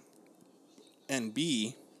far, and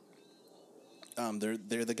B,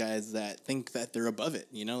 they're the guys that think that they're above it.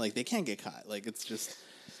 You know, like they can't get caught. Like it's just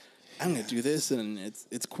I'm gonna do this and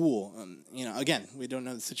it's cool. You know, again, we don't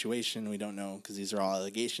know the situation. We don't know because these are all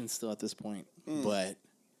allegations still at this point. But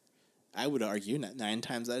I would argue that 9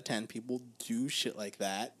 times out of 10 people do shit like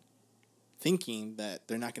that, thinking that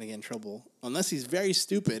they're not going to get in trouble unless he's very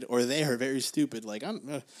stupid or they are very stupid. Like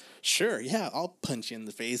I'm sure, yeah, I'll punch you in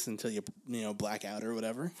the face until you black out or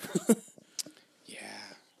whatever. Yeah,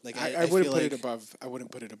 like I wouldn't put it above. I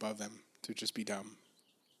wouldn't put it above them to just be dumb.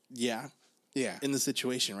 Yeah, yeah. In the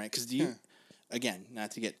situation, right? Because again,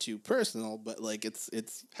 not to get too personal, but like it's.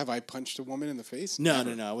 Have I punched a woman in the face? No.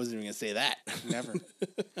 I wasn't even gonna say that. Never.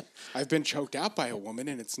 I've been choked out by a woman,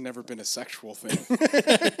 and it's never been a sexual thing.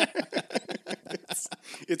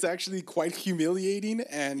 It's actually quite humiliating,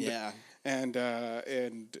 and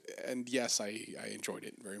and yes, I enjoyed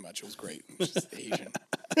it very much. It was great. She's Asian.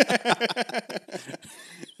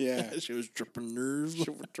 Yeah, she was tripping nerves.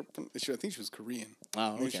 I think she was Korean.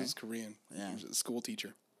 Oh, okay. She was Korean. Yeah, she was a school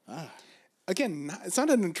teacher. Ah. Again, it's not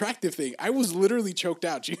an attractive thing. I was literally choked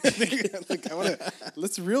out. Like,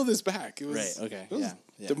 let's reel this back. It was, right. Okay. It was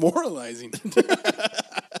demoralizing.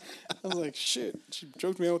 I was like, shit. She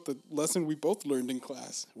choked me out with the lesson we both learned in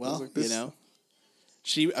class. Well, you know,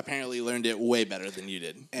 she apparently learned it way better than you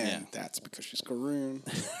did. And that's because she's Korean.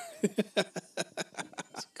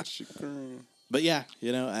 But yeah,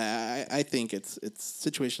 you know, I think it's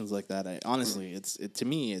situations like that. Honestly, to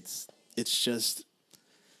me, it's just.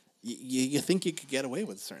 You think you could get away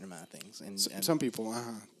with a certain amount of things, and some people,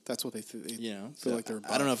 that's what they feel like they're.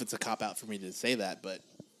 I don't know if it's a cop out for me to say that, but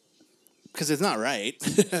because it's not right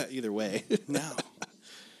either way. No,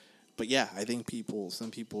 but yeah, I think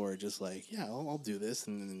some people are just like, yeah, I'll do this,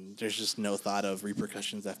 and then there's just no thought of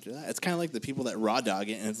repercussions after that. It's kind of like the people that raw dog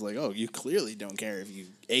it, and it's like, oh, you clearly don't care if you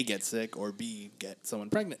A, get sick, or B, get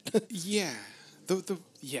someone pregnant. Yeah,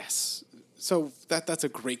 yes. So that's a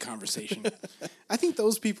great conversation. I think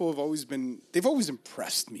those people they've always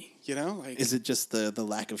impressed me, you know? Like, is it just the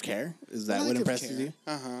lack of care? Is that what impresses you?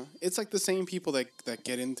 It's like the same people that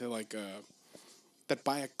get into like that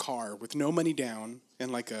buy a car with no money down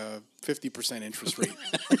and like a 50% interest rate.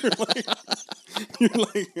 You're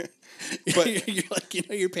like,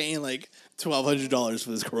 you're paying like $1,200 for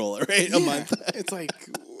this Corolla, right? A month. It's like,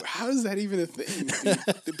 how is that even a thing?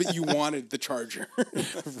 But you wanted the Charger,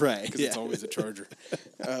 right? Because it's always a Charger.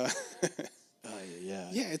 Yeah,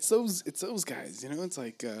 it's those guys. You know, it's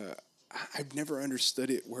like I've never understood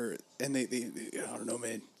it where, and they I don't know,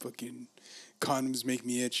 man, fucking condoms make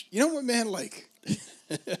me itch. You know what, man? Like,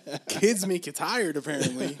 kids make you tired,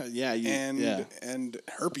 apparently. Yeah, and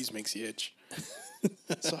herpes makes you itch.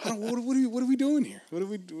 So what are we doing here?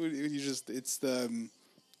 It's the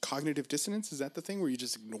cognitive dissonance. Is that the thing where you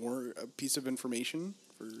just ignore a piece of information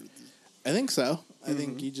for? I think so. I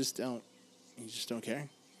think you just don't care.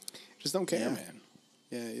 Just don't care, man.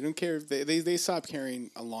 Yeah, you don't care if they stopped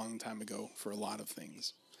caring a long time ago for a lot of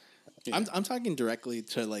things. Yeah. I'm talking directly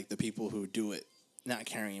to like the people who do it, not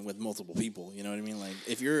carrying with multiple people. You know what I mean? Like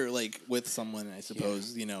if you're like with someone, I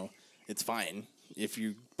suppose you know it's fine if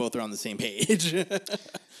you both are on the same page.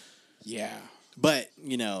 Yeah, but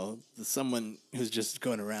you know someone who's just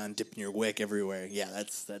going around dipping your wick everywhere. Yeah,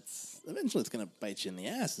 that's eventually it's gonna bite you in the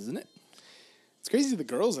ass, isn't it? It's crazy the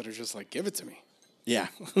girls that are just like, give it to me. Yeah,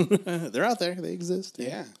 they're out there. They exist.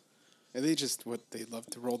 Yeah, and they just they love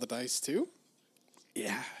to roll the dice too.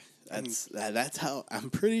 Yeah, that's how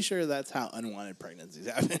I'm pretty sure that's how unwanted pregnancies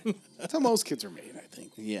happen. That's how most kids are made, I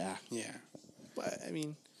think. Yeah, yeah, but I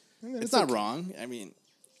mean, it's not wrong. I mean,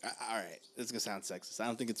 all right, it's gonna sound sexist. I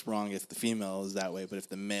don't think it's wrong if the female is that way, but if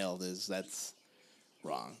the male is, that's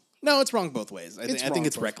wrong. No, it's wrong both ways. I think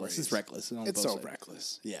it's reckless. It's reckless. It's so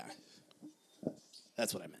reckless. Yeah.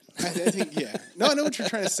 That's what I meant. I think, yeah. No, I know what you're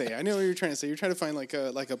trying to say. I know what you're trying to say. You're trying to find like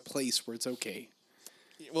a place where it's okay.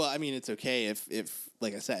 Well, I mean, it's okay if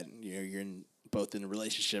like I said, you're both in a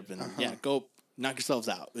relationship and go knock yourselves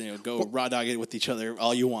out. You know, go raw dog it with each other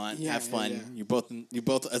all you want. Have fun. Yeah. You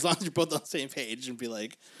both as long as you're both on the same page and be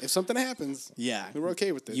like, if something happens, we're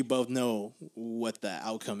okay with it. You both know what the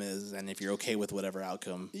outcome is, and if you're okay with whatever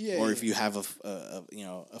outcome, or if you have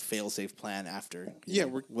a fail-safe plan after,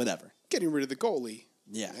 we're whatever. Getting rid of the goalie.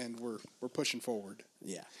 Yeah, and we're pushing forward.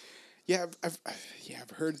 Yeah, I've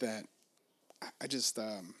heard that. I just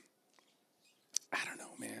I don't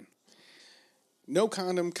know, man. No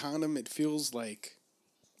condom. It feels like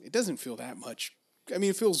it doesn't feel that much. I mean,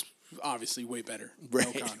 it feels obviously way better.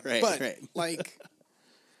 Right, no condom. Right, but right. Like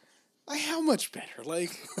how much better?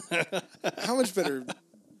 Like how much better?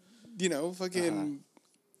 You know, fucking.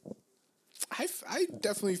 I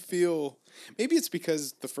definitely feel maybe it's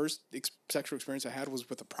because the first sexual experience I had was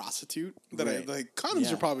with a prostitute that I like.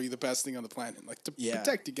 Condoms are probably the best thing on the planet, like to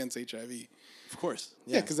protect against HIV. Of course,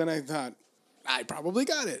 yeah. Because then I thought I probably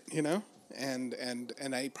got it, you know, and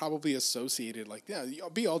I probably associated like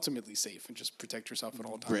be ultimately safe and just protect yourself at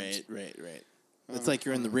all times. Right. It's like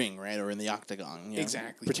you're in the ring, right, or in the octagon. You know?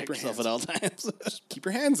 Exactly. Protect yourself at all times. Just keep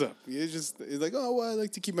your hands up. It's like, oh, well, I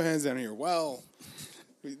like to keep my hands down here. Well.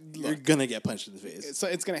 You're gonna get punched in the face.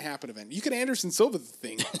 It's gonna happen eventually. You can Anderson Silva the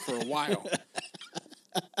thing for a while,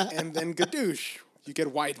 and then gadoosh, you get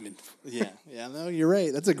Weidman. Yeah. No, you're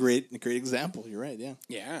right. That's a great example. You're right. Yeah.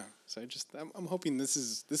 Yeah. So I'm hoping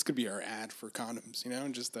this could be our ad for condoms. You know,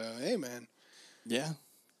 and just hey man. Yeah.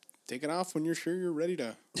 Take it off when you're sure you're ready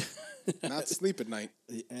to not sleep at night.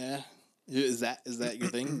 Yeah. Is that your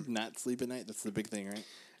thing? Not sleep at night. That's the big thing, right?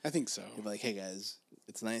 I think so. You're like, hey guys,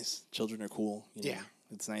 it's nice. Children are cool. You know? Yeah.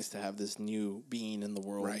 It's nice to have this new being in the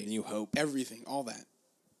world, new hope. Everything, all that.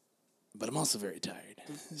 But I'm also very tired.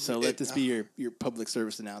 So let this be your public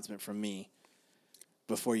service announcement from me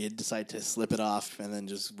before you decide to slip it off and then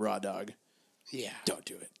just raw dog. Yeah. Don't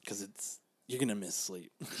do it because you're going to miss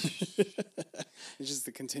sleep. It's just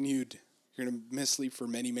you're going to miss sleep for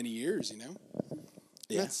many, many years, you know?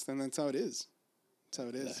 Yeah. That's how it is. That's how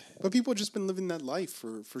it is. Yeah. But people have just been living that life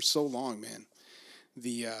for so long, man.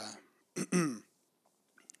 The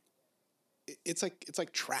it's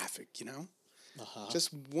like traffic, you know?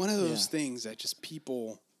 Just one of those things that just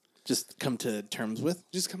people just come to terms with.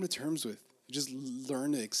 Just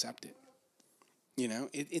learn to accept it. You know,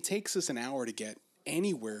 it takes us an hour to get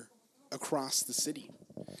anywhere across the city.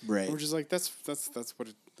 Right. And we're just like that's what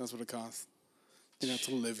it costs. You know,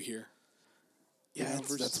 to live here. Yeah,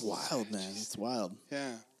 that's wild, man. It's wild.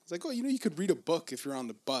 Yeah. It's like, oh, you know, you could read a book if you're on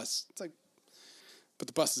the bus. It's like, but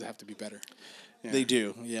the buses have to be better. Yeah. They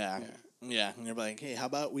do, yeah. And you're like, hey, how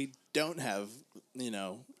about we don't have, you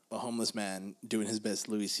know, a homeless man doing his best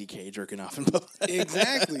Louis C.K. jerking off in public.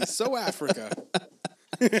 Exactly. So Africa.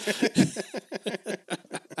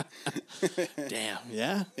 Damn.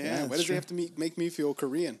 Yeah. Yeah. Why does it have to make me feel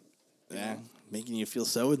Korean? Yeah. Making you feel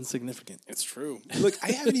so insignificant. It's true. Look,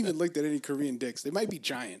 I haven't even looked at any Korean dicks. They might be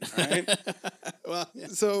giant, all right? Well,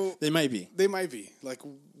 so they might be. Like,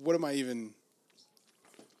 what am I even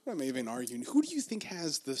arguing? Who do you think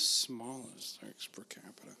has the smallest sex per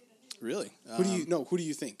capita? Really? Who do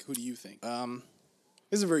you think?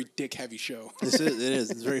 This is a very dick-heavy show. It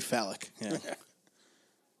is. It's very phallic. Yeah.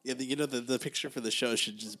 Yeah, the picture for the show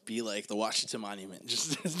should just be like the Washington Monument,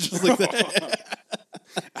 just like that.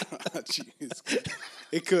 Jeez.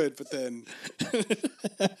 It could, but then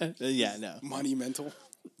yeah, no, monumental.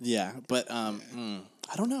 Yeah, but I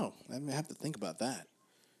don't know. I have to think about that.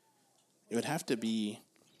 It would have to be.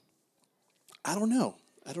 I don't know.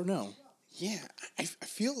 Yeah, I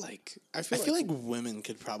feel like women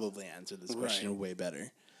could probably answer this question way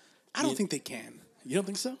better. I don't think they can. You don't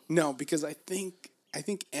think so? No, because I think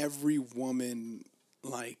every woman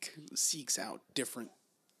like seeks out different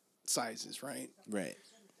sizes, right? Right.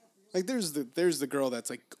 Like there's the girl that's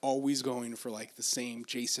like always going for like the same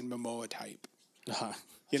Jason Momoa type. Uh-huh.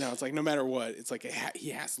 You know, it's like no matter what, it's like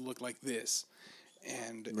he has to look like this.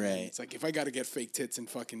 And it's like if I got to get fake tits in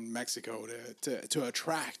fucking Mexico to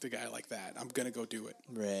attract a guy like that, I'm gonna go do it.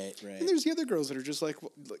 Right. And there's the other girls that are just like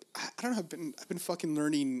I don't know. I've been fucking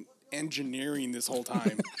learning engineering this whole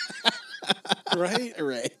time. Right.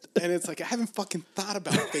 And it's like I haven't fucking thought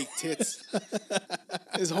about fake tits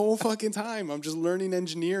this whole fucking time. I'm just learning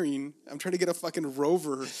engineering. I'm trying to get a fucking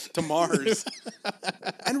rover to Mars.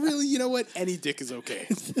 And really, you know what? Any dick is okay.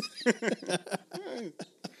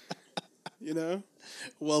 You know?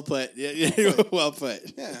 Well put. Yeah, well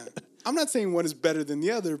put. Yeah. I'm not saying one is better than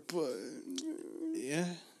the other, but yeah.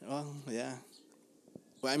 Well, yeah.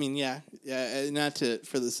 Well, I mean, yeah. Not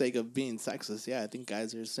for the sake of being sexist. Yeah, I think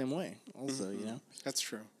guys are the same way. Also, you know. That's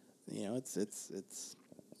true. You know, it's.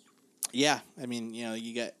 Yeah, I mean, you know,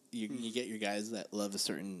 you get your guys that love a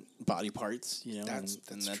certain body parts, you know, that's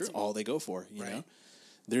true. All they go for, you know.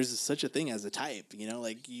 There's such a thing as a type, you know,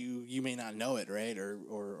 like you may not know it, right,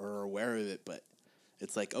 or aware of it, but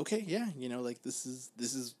it's like, okay, yeah, you know, like this is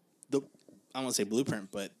the, I don't want to say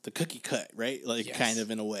blueprint, but the cookie cut, right, like kind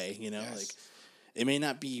of in a way, you know, like it may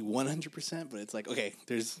not be 100%, but it's like, okay,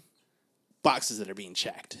 there's boxes that are being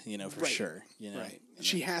checked, you know, for sure, you know. Right.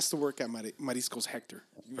 She has to work at Mariscos Hector,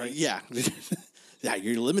 right? Yeah. Yeah,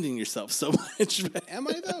 you're limiting yourself so much. Am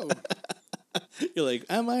I though? You're like,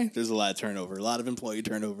 am I? There's a lot of turnover, a lot of employee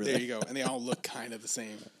turnover. There you go. And they all look kind of the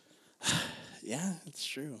same. Yeah, it's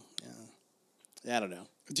true. Yeah, I don't know.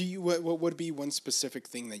 Do you? What would be one specific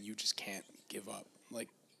thing that you just can't give up, like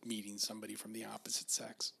meeting somebody from the opposite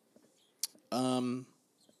sex? Long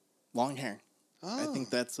hair. Oh. I think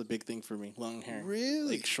that's a big thing for me. Long hair.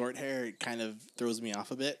 Really? Like short hair, it kind of throws me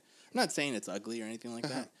off a bit. I'm not saying it's ugly or anything like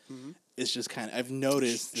that. Mm-hmm. It's just kind of, I've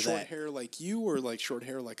noticed short hair like you, or like short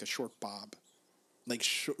hair like a short bob.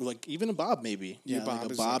 Like even a bob maybe. Yeah, like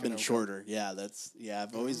a bob and shorter. Yeah,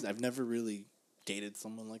 I've never really dated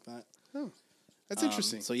someone like that. Oh, that's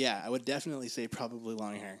interesting. So yeah, I would definitely say probably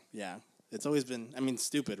long hair. Yeah, it's always been. I mean,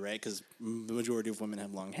 stupid, right? Because the majority of women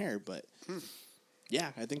have long hair, but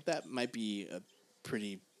yeah, I think that might be a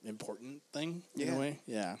pretty important thing in a way.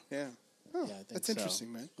 Yeah. Yeah. Oh, yeah, that's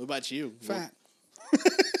interesting, man. What about you? Fat.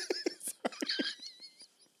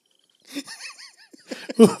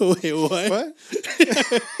 Wait, what? What?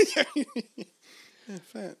 Yeah,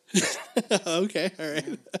 fat. Okay, all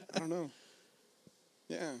right. I don't know.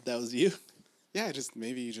 Yeah. That was you? Yeah,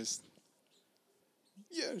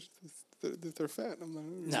 they're fat. I'm not.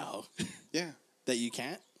 No. Yeah. That you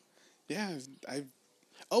can't? Yeah,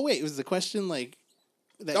 Oh wait, was the question like?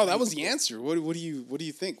 That was the answer. What do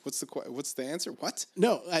you think? What's the answer? What?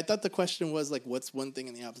 No, I thought the question was like, what's one thing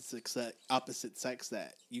in the opposite sex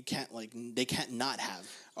that you can't they can't not have?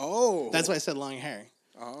 Oh, that's why I said long hair.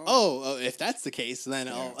 Oh, if that's the case, then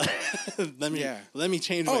I'll let me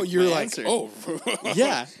change. Oh, you're like answer. Oh,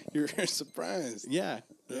 yeah, you're surprised. Yeah.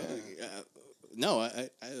 No,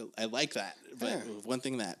 I like that, but one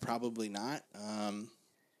thing that probably not.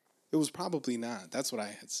 It was probably not. That's what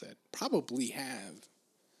I had said. Probably have.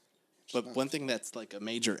 But one thing that's like a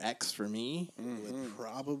major X for me would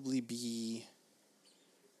probably be.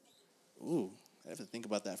 Ooh, I have to think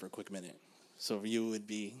about that for a quick minute. So for you, it'd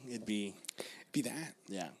be that.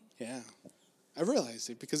 Yeah. Yeah. I realized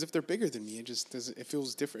it because if they're bigger than me, it just doesn't. It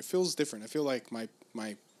feels different. It feels different. I feel like my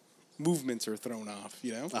movements are thrown off.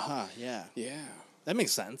 You know. Yeah. Yeah. That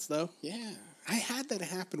makes sense, though. Yeah. I had that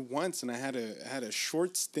happen once, and I had a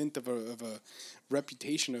short stint of a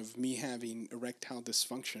reputation of me having erectile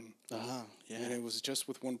dysfunction. Yeah. And it was just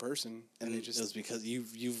with one person, and it was because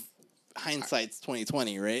you've hindsight's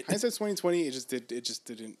 2020, right? Hindsight's 2020. It just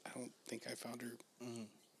didn't. I don't think I found her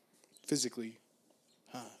physically.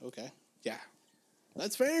 Okay. Yeah.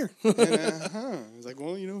 That's fair. And, I was like,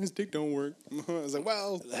 well, his dick don't work. I was like,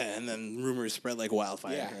 well. And then rumors spread like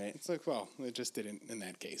wildfire, right? It's like, well, it just didn't in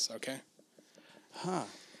that case, okay? Damn,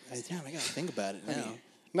 I gotta think about it now.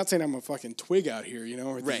 not saying I'm a fucking twig out here, you know,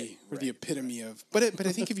 or the epitome of. But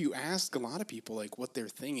I think if you ask a lot of people like what their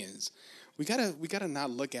thing is, we gotta not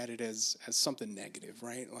look at it as something negative,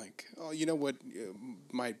 right? Like, oh, you know what,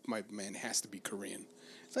 my man has to be Korean.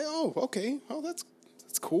 It's like, oh, okay, oh, that's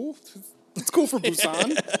cool. It's cool for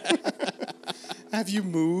Busan. Have you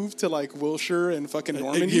moved to like Wilshire and fucking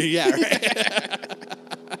Normandy? Yeah, right.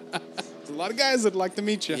 There's a lot of guys that'd like to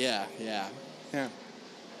meet you. Yeah.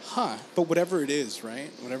 Huh. But whatever it is, right?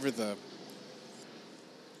 Whatever the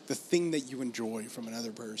thing that you enjoy from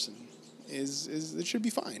another person is it should be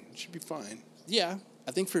fine. It should be fine. Yeah.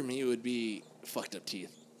 I think for me it would be fucked up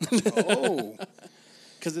teeth. Oh.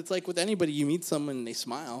 Because it's like with anybody, you meet someone and they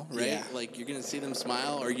smile, right? Yeah. Like you're going to see them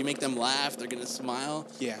smile, or you make them laugh, they're going to smile.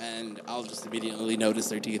 Yeah. And I'll just immediately notice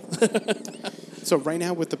their teeth. So right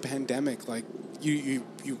now with the pandemic, like you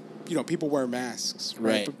know, people wear masks,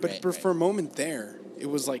 right? But for a moment there, it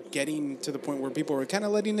was like getting to the point where people were kind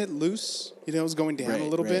of letting it loose. You know, it was going down a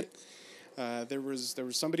little bit. There was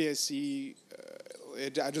somebody I see.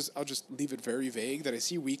 I'll just leave it very vague that I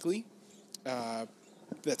see weekly. That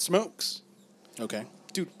smokes. Okay.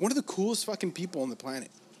 Dude, one of the coolest fucking people on the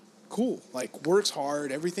planet. Cool. Like, works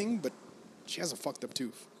hard, everything, but she has a fucked up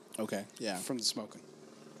tooth. Okay. Yeah. From the smoking.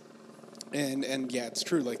 And yeah, it's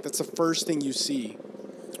true. Like, that's the first thing you see.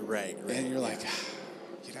 Right. And you're like,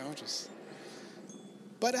 you know, just...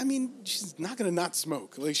 But, I mean, she's not going to not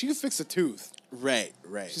smoke. Like, she could fix a tooth. Right.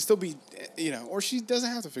 She'd still be, you know, or she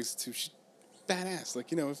doesn't have to fix a tooth. She's badass.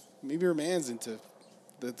 Like, you know, if maybe her man's into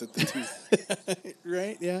the tooth.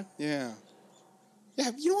 Right, yeah. Yeah.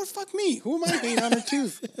 Yeah, you know what? Fuck me. Who am I hating on her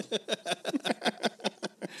tooth?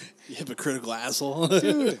 You hypocritical asshole.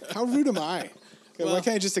 Dude, how rude am I? Why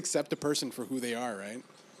can't I just accept a person for who they are, right?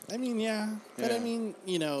 I mean, yeah. But I mean,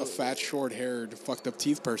 you know. A fat, short-haired, fucked up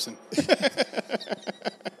teeth person.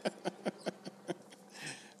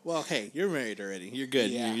 Well, hey, you're married already. You're good.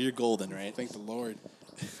 Yeah. You're golden, right? Thank the Lord.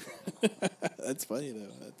 That's funny, though.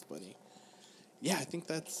 That's funny. Yeah, I think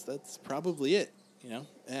that's probably it. You know,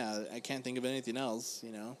 yeah, I can't think of anything else.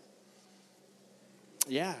 You know,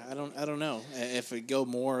 yeah, I don't know if it go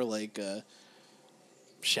more like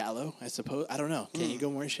shallow. I suppose I don't know. Can you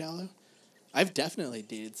go more shallow? I've definitely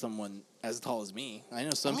dated someone as tall as me. I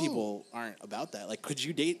know some people aren't about that. Like, could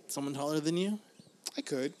you date someone taller than you? I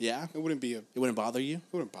could. Yeah, it wouldn't be It wouldn't bother you. It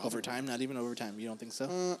wouldn't bother over time. Not even over time. You don't think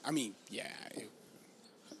so? I mean, yeah.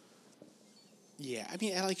 Yeah, I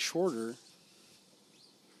mean, I like shorter.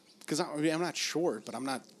 Because I'm not short, but I'm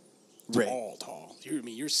not tall.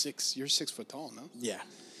 You're 6 foot tall, no? Yeah.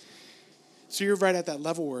 So you're right at that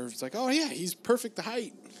level where it's like, oh yeah, he's perfect the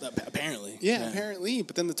height. Apparently. Yeah, apparently.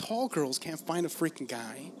 But then the tall girls can't find a freaking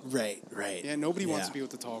guy. Right. Yeah, nobody wants to be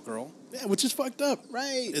with the tall girl. Yeah, which is fucked up.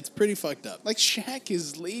 Right. It's pretty fucked up. Like Shaq,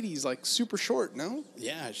 his lady's like super short, no?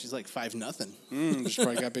 Yeah, she's like 5'0". She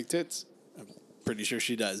probably got big tits. I'm pretty sure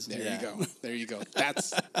she does. There you go.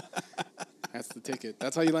 That's the ticket.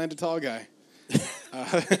 That's how you land a tall guy.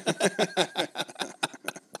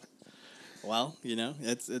 Well, you know,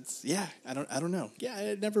 it's yeah. I don't know. Yeah,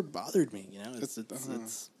 it never bothered me. You know,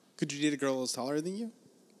 it's. Could you date a girl that was taller than you?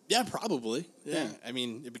 Yeah, probably. Yeah. I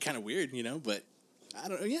mean, it'd be kind of weird, you know, but I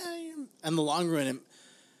don't. Yeah, in the long run,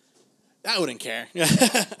 I wouldn't care. I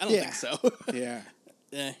don't think so. Yeah.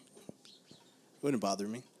 Yeah. Wouldn't bother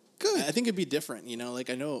me. Good. I think it'd be different. You know, like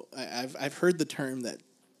I know I've heard the term that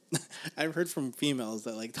I've heard from females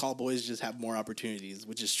that like tall boys just have more opportunities,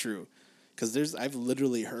 which is true. Because I've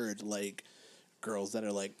literally heard like girls that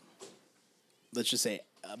are like, let's just say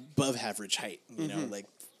above average height, you know, like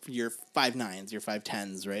you're 5'9s, you're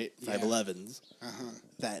 5'10s, right? 5'11s,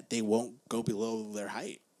 that they won't go below their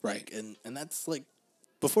height. Right. Like, and that's like,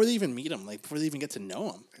 before they even meet them, like before they even get to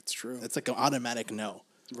know them. It's true. It's like an automatic no.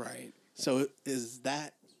 Right. So is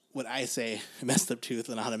that what I say, messed up tooth,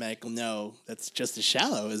 an automatic no, that's just as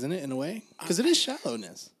shallow, isn't it, in a way? Because it is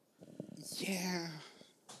shallowness. Yeah.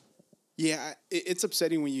 Yeah, it's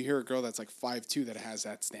upsetting when you hear a girl that's like 5'2" that has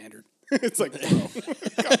that standard. It's like, bro,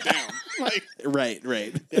 calm down. Like, right.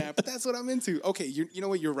 Yeah, but that's what I'm into. Okay, you know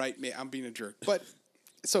what? You're right, man. I'm being a jerk. But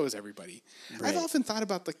so is everybody. Right. I've often thought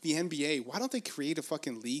about like the NBA. Why don't they create a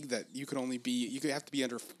fucking league that you could have to be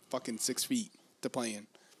under fucking 6 feet to play in?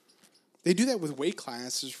 They do that with weight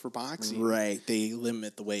classes for boxing. Right. They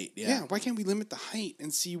limit the weight. Yeah. Why can't we limit the height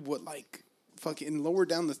and see what like fucking lower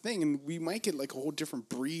down the thing, and we might get like a whole different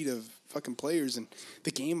breed of fucking players, and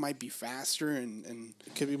the game might be faster and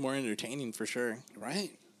it could be more entertaining for sure.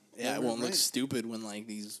 Right. Yeah, it won't look stupid when like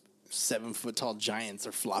these 7 foot tall giants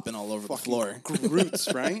are flopping all over the floor.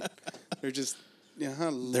 Groots, right? They're just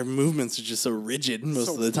their movements are just so rigid most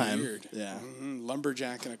of the time. Weird. Yeah.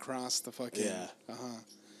 Lumberjacking across the fucking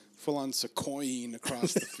full on sequoiaing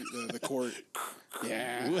across the court.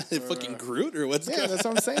 Yeah, what, fucking Groot or what's? Yeah, that's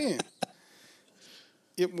what I'm saying.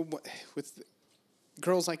 With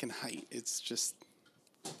girls like in height, it's just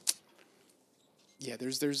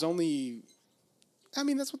There's only. I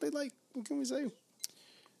mean, that's what they like. What can we say?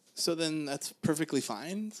 So then that's perfectly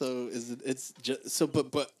fine. So it's just so,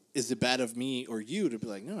 but is it bad of me or you to be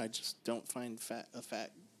like, no, I just don't find a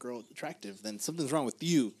fat girl attractive? Then something's wrong with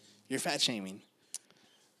you. You're fat shaming.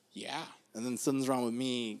 Yeah. And then something's wrong with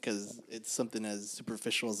me because it's something as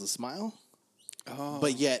superficial as a smile. Oh.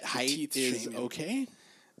 But yet height is shaming. Okay.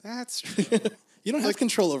 That's true. You don't have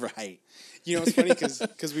control over height. You know, it's funny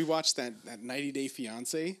because we watched that 90 Day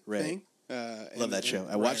Fiance thing. Love that show.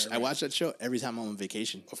 I watch that show every time I'm on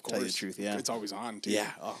vacation. Of course. Tell you the truth, yeah. It's always on, too. Yeah.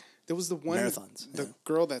 Oh. There was the one Marathons. The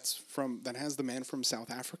girl that has the man from South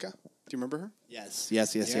Africa. Do you remember her? Yes.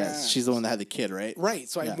 She's the one that had the kid, right? Right.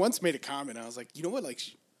 So I once made a comment. I was like, you know what? Like,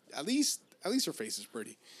 at least her face is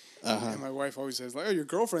pretty. And my wife always says, like, oh, your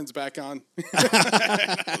girlfriend's back on.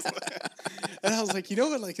 And I was like, you know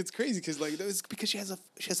what? Like, it's crazy because like it's because she has a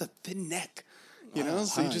thin neck, you know.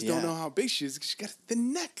 So you just don't know how big she is. She's got a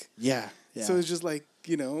thin neck. Yeah. So it's just like,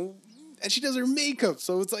 you know, and she does her makeup.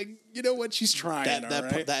 So it's like, you know what? She's trying.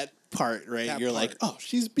 That part, right? That you're part. like, oh,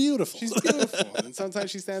 she's beautiful. She's beautiful. And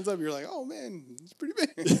sometimes she stands up. You're like, oh man, it's pretty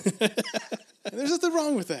big. And there's nothing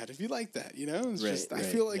wrong with that if you like that, you know. It's just I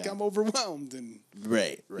feel like I'm overwhelmed and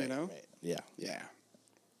right. You know, yeah.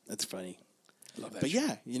 That's funny. Love that. But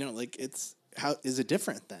yeah, you know, like it's how is it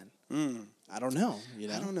different then? I don't know. You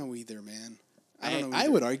know, I don't know either, man. I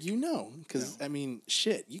would argue no, because I mean,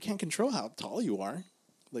 shit, you can't control how tall you are.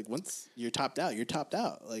 Like once you're topped out, you're topped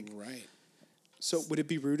out. Like right. So would it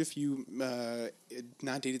be rude if you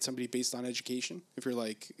not dated somebody based on education? If you're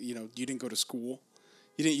like, you know, you didn't go to school,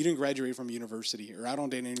 you didn't graduate from university, or I don't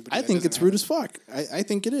date anybody. I think it's rude as fuck. I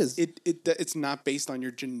think it is. It's not based on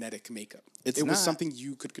your genetic makeup. It was something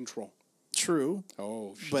you could control. True.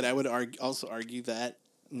 Oh, shit. But I would also argue that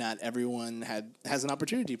not everyone has an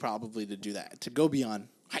opportunity probably to do that, to go beyond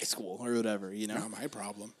high school or whatever, you know? Not my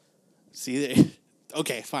problem. See,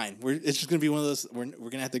 okay, fine. It's just going to be one of those, we're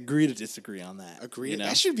going to have to agree to disagree on that. Agree? You know?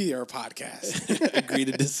 That should be our podcast. Agree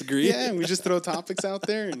to disagree? Yeah, and we just throw topics out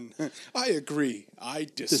there and I agree. I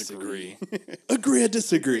disagree. Agree or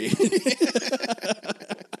disagree.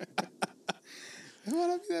 It might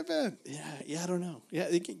not be that bad. Yeah, I don't know. Yeah,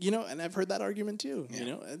 you know, and I've heard that argument too. Yeah. You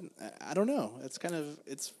know, and I don't know. It's kind of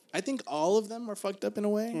I think all of them are fucked up in a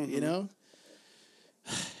way. Mm-hmm. You know,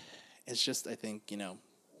 it's just I think you know,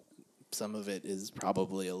 some of it is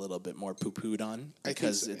probably a little bit more poo-pooed on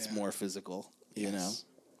because it's more physical. You know,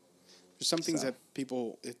 there's some things that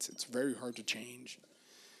people it's very hard to change.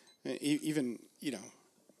 Even you know,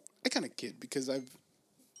 I kind of kid because I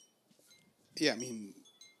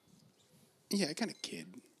kind of kid.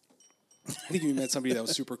 I think you met somebody that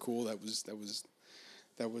was super cool. That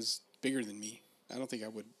was bigger than me. I don't think I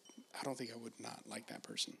would not like that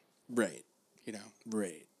person. Right. You know.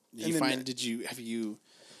 Right. Have you?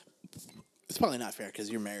 It's probably not fair because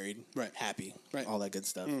you're married, right? Happy, right? All that good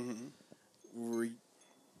stuff. Mm-hmm.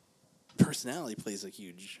 Personality plays a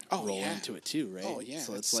huge role into it too, right? Oh yeah.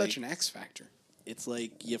 So it's such an X factor. It's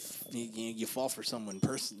like you fall for someone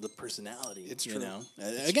the personality. It's true. You know?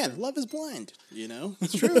 Again, love is blind. You know,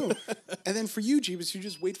 it's true. And then for you, Jeebus, you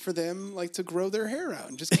just wait for them like to grow their hair out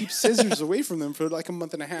and just keep scissors away from them for like a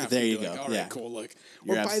month and a half. There you go. Like, all right, cool. Look,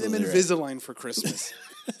 or buy them Invisalign for Christmas.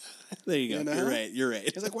 There you go. You know? You're right.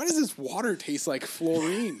 It's like, why does this water taste like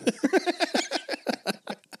fluorine?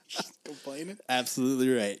 Complaining.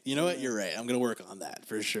 Absolutely right. You know what? You're right. I'm gonna work on that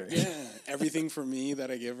for sure. Yeah. Everything for me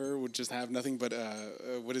that I give her would just have nothing but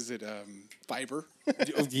fiber.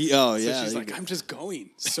 Oh yeah. So she's like, I'm just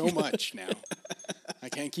going so much now. I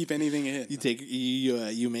can't keep anything in.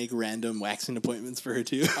 You make random waxing appointments for her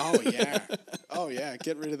too. Oh yeah.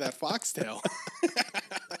 Get rid of that foxtail.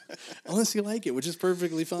 Unless you like it, which is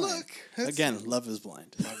perfectly fine. Look, again, love is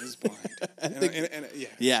blind. Love is blind. I think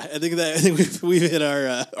we've hit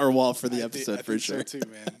our wall for the episode for sure. So too,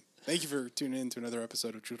 man. Thank you for tuning in to another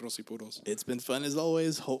episode of Churros y Puros. It's been fun as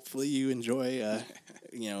always. Hopefully you enjoy a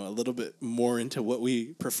little bit more into what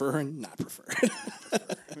we prefer and not prefer.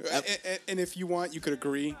 And if you want, you could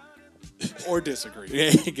agree or disagree.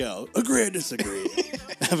 There you go. Agree or disagree.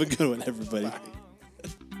 Have a good one, everybody. Bye.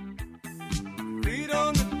 Feet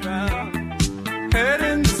on the ground, head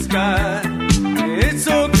in the sky. It's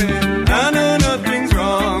okay. I know nothing's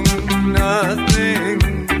wrong. Nothing.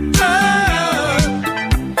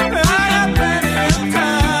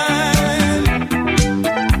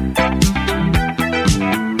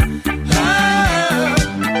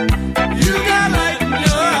 You got light in your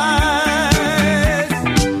eyes.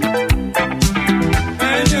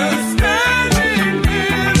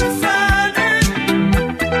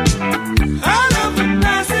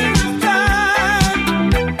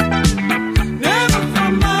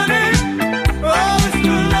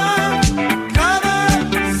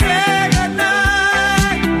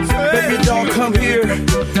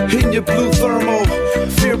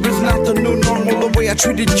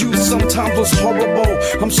 treated you sometimes was horrible.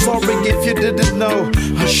 I'm sorry if you didn't know.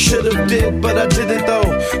 I should've did, but I didn't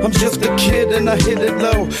though. I'm just a kid and I hit it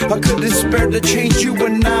low. I couldn't spare to change you,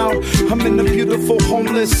 and now I'm in the beautiful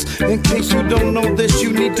homeless. In case you don't know this,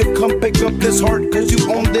 you need to come pick up this heart, cause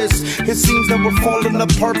you own this. It seems that we're falling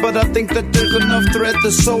apart, but I think that there's enough thread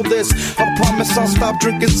to sew this. I promise I'll stop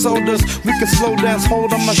drinking sodas. We can slow dance,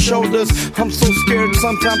 hold on my shoulders. I'm so scared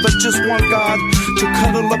sometimes I just want God to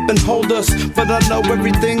cuddle up and hold us, but I know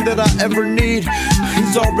everything that I ever need,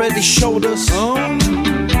 He's already showed us. Home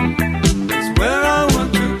is where I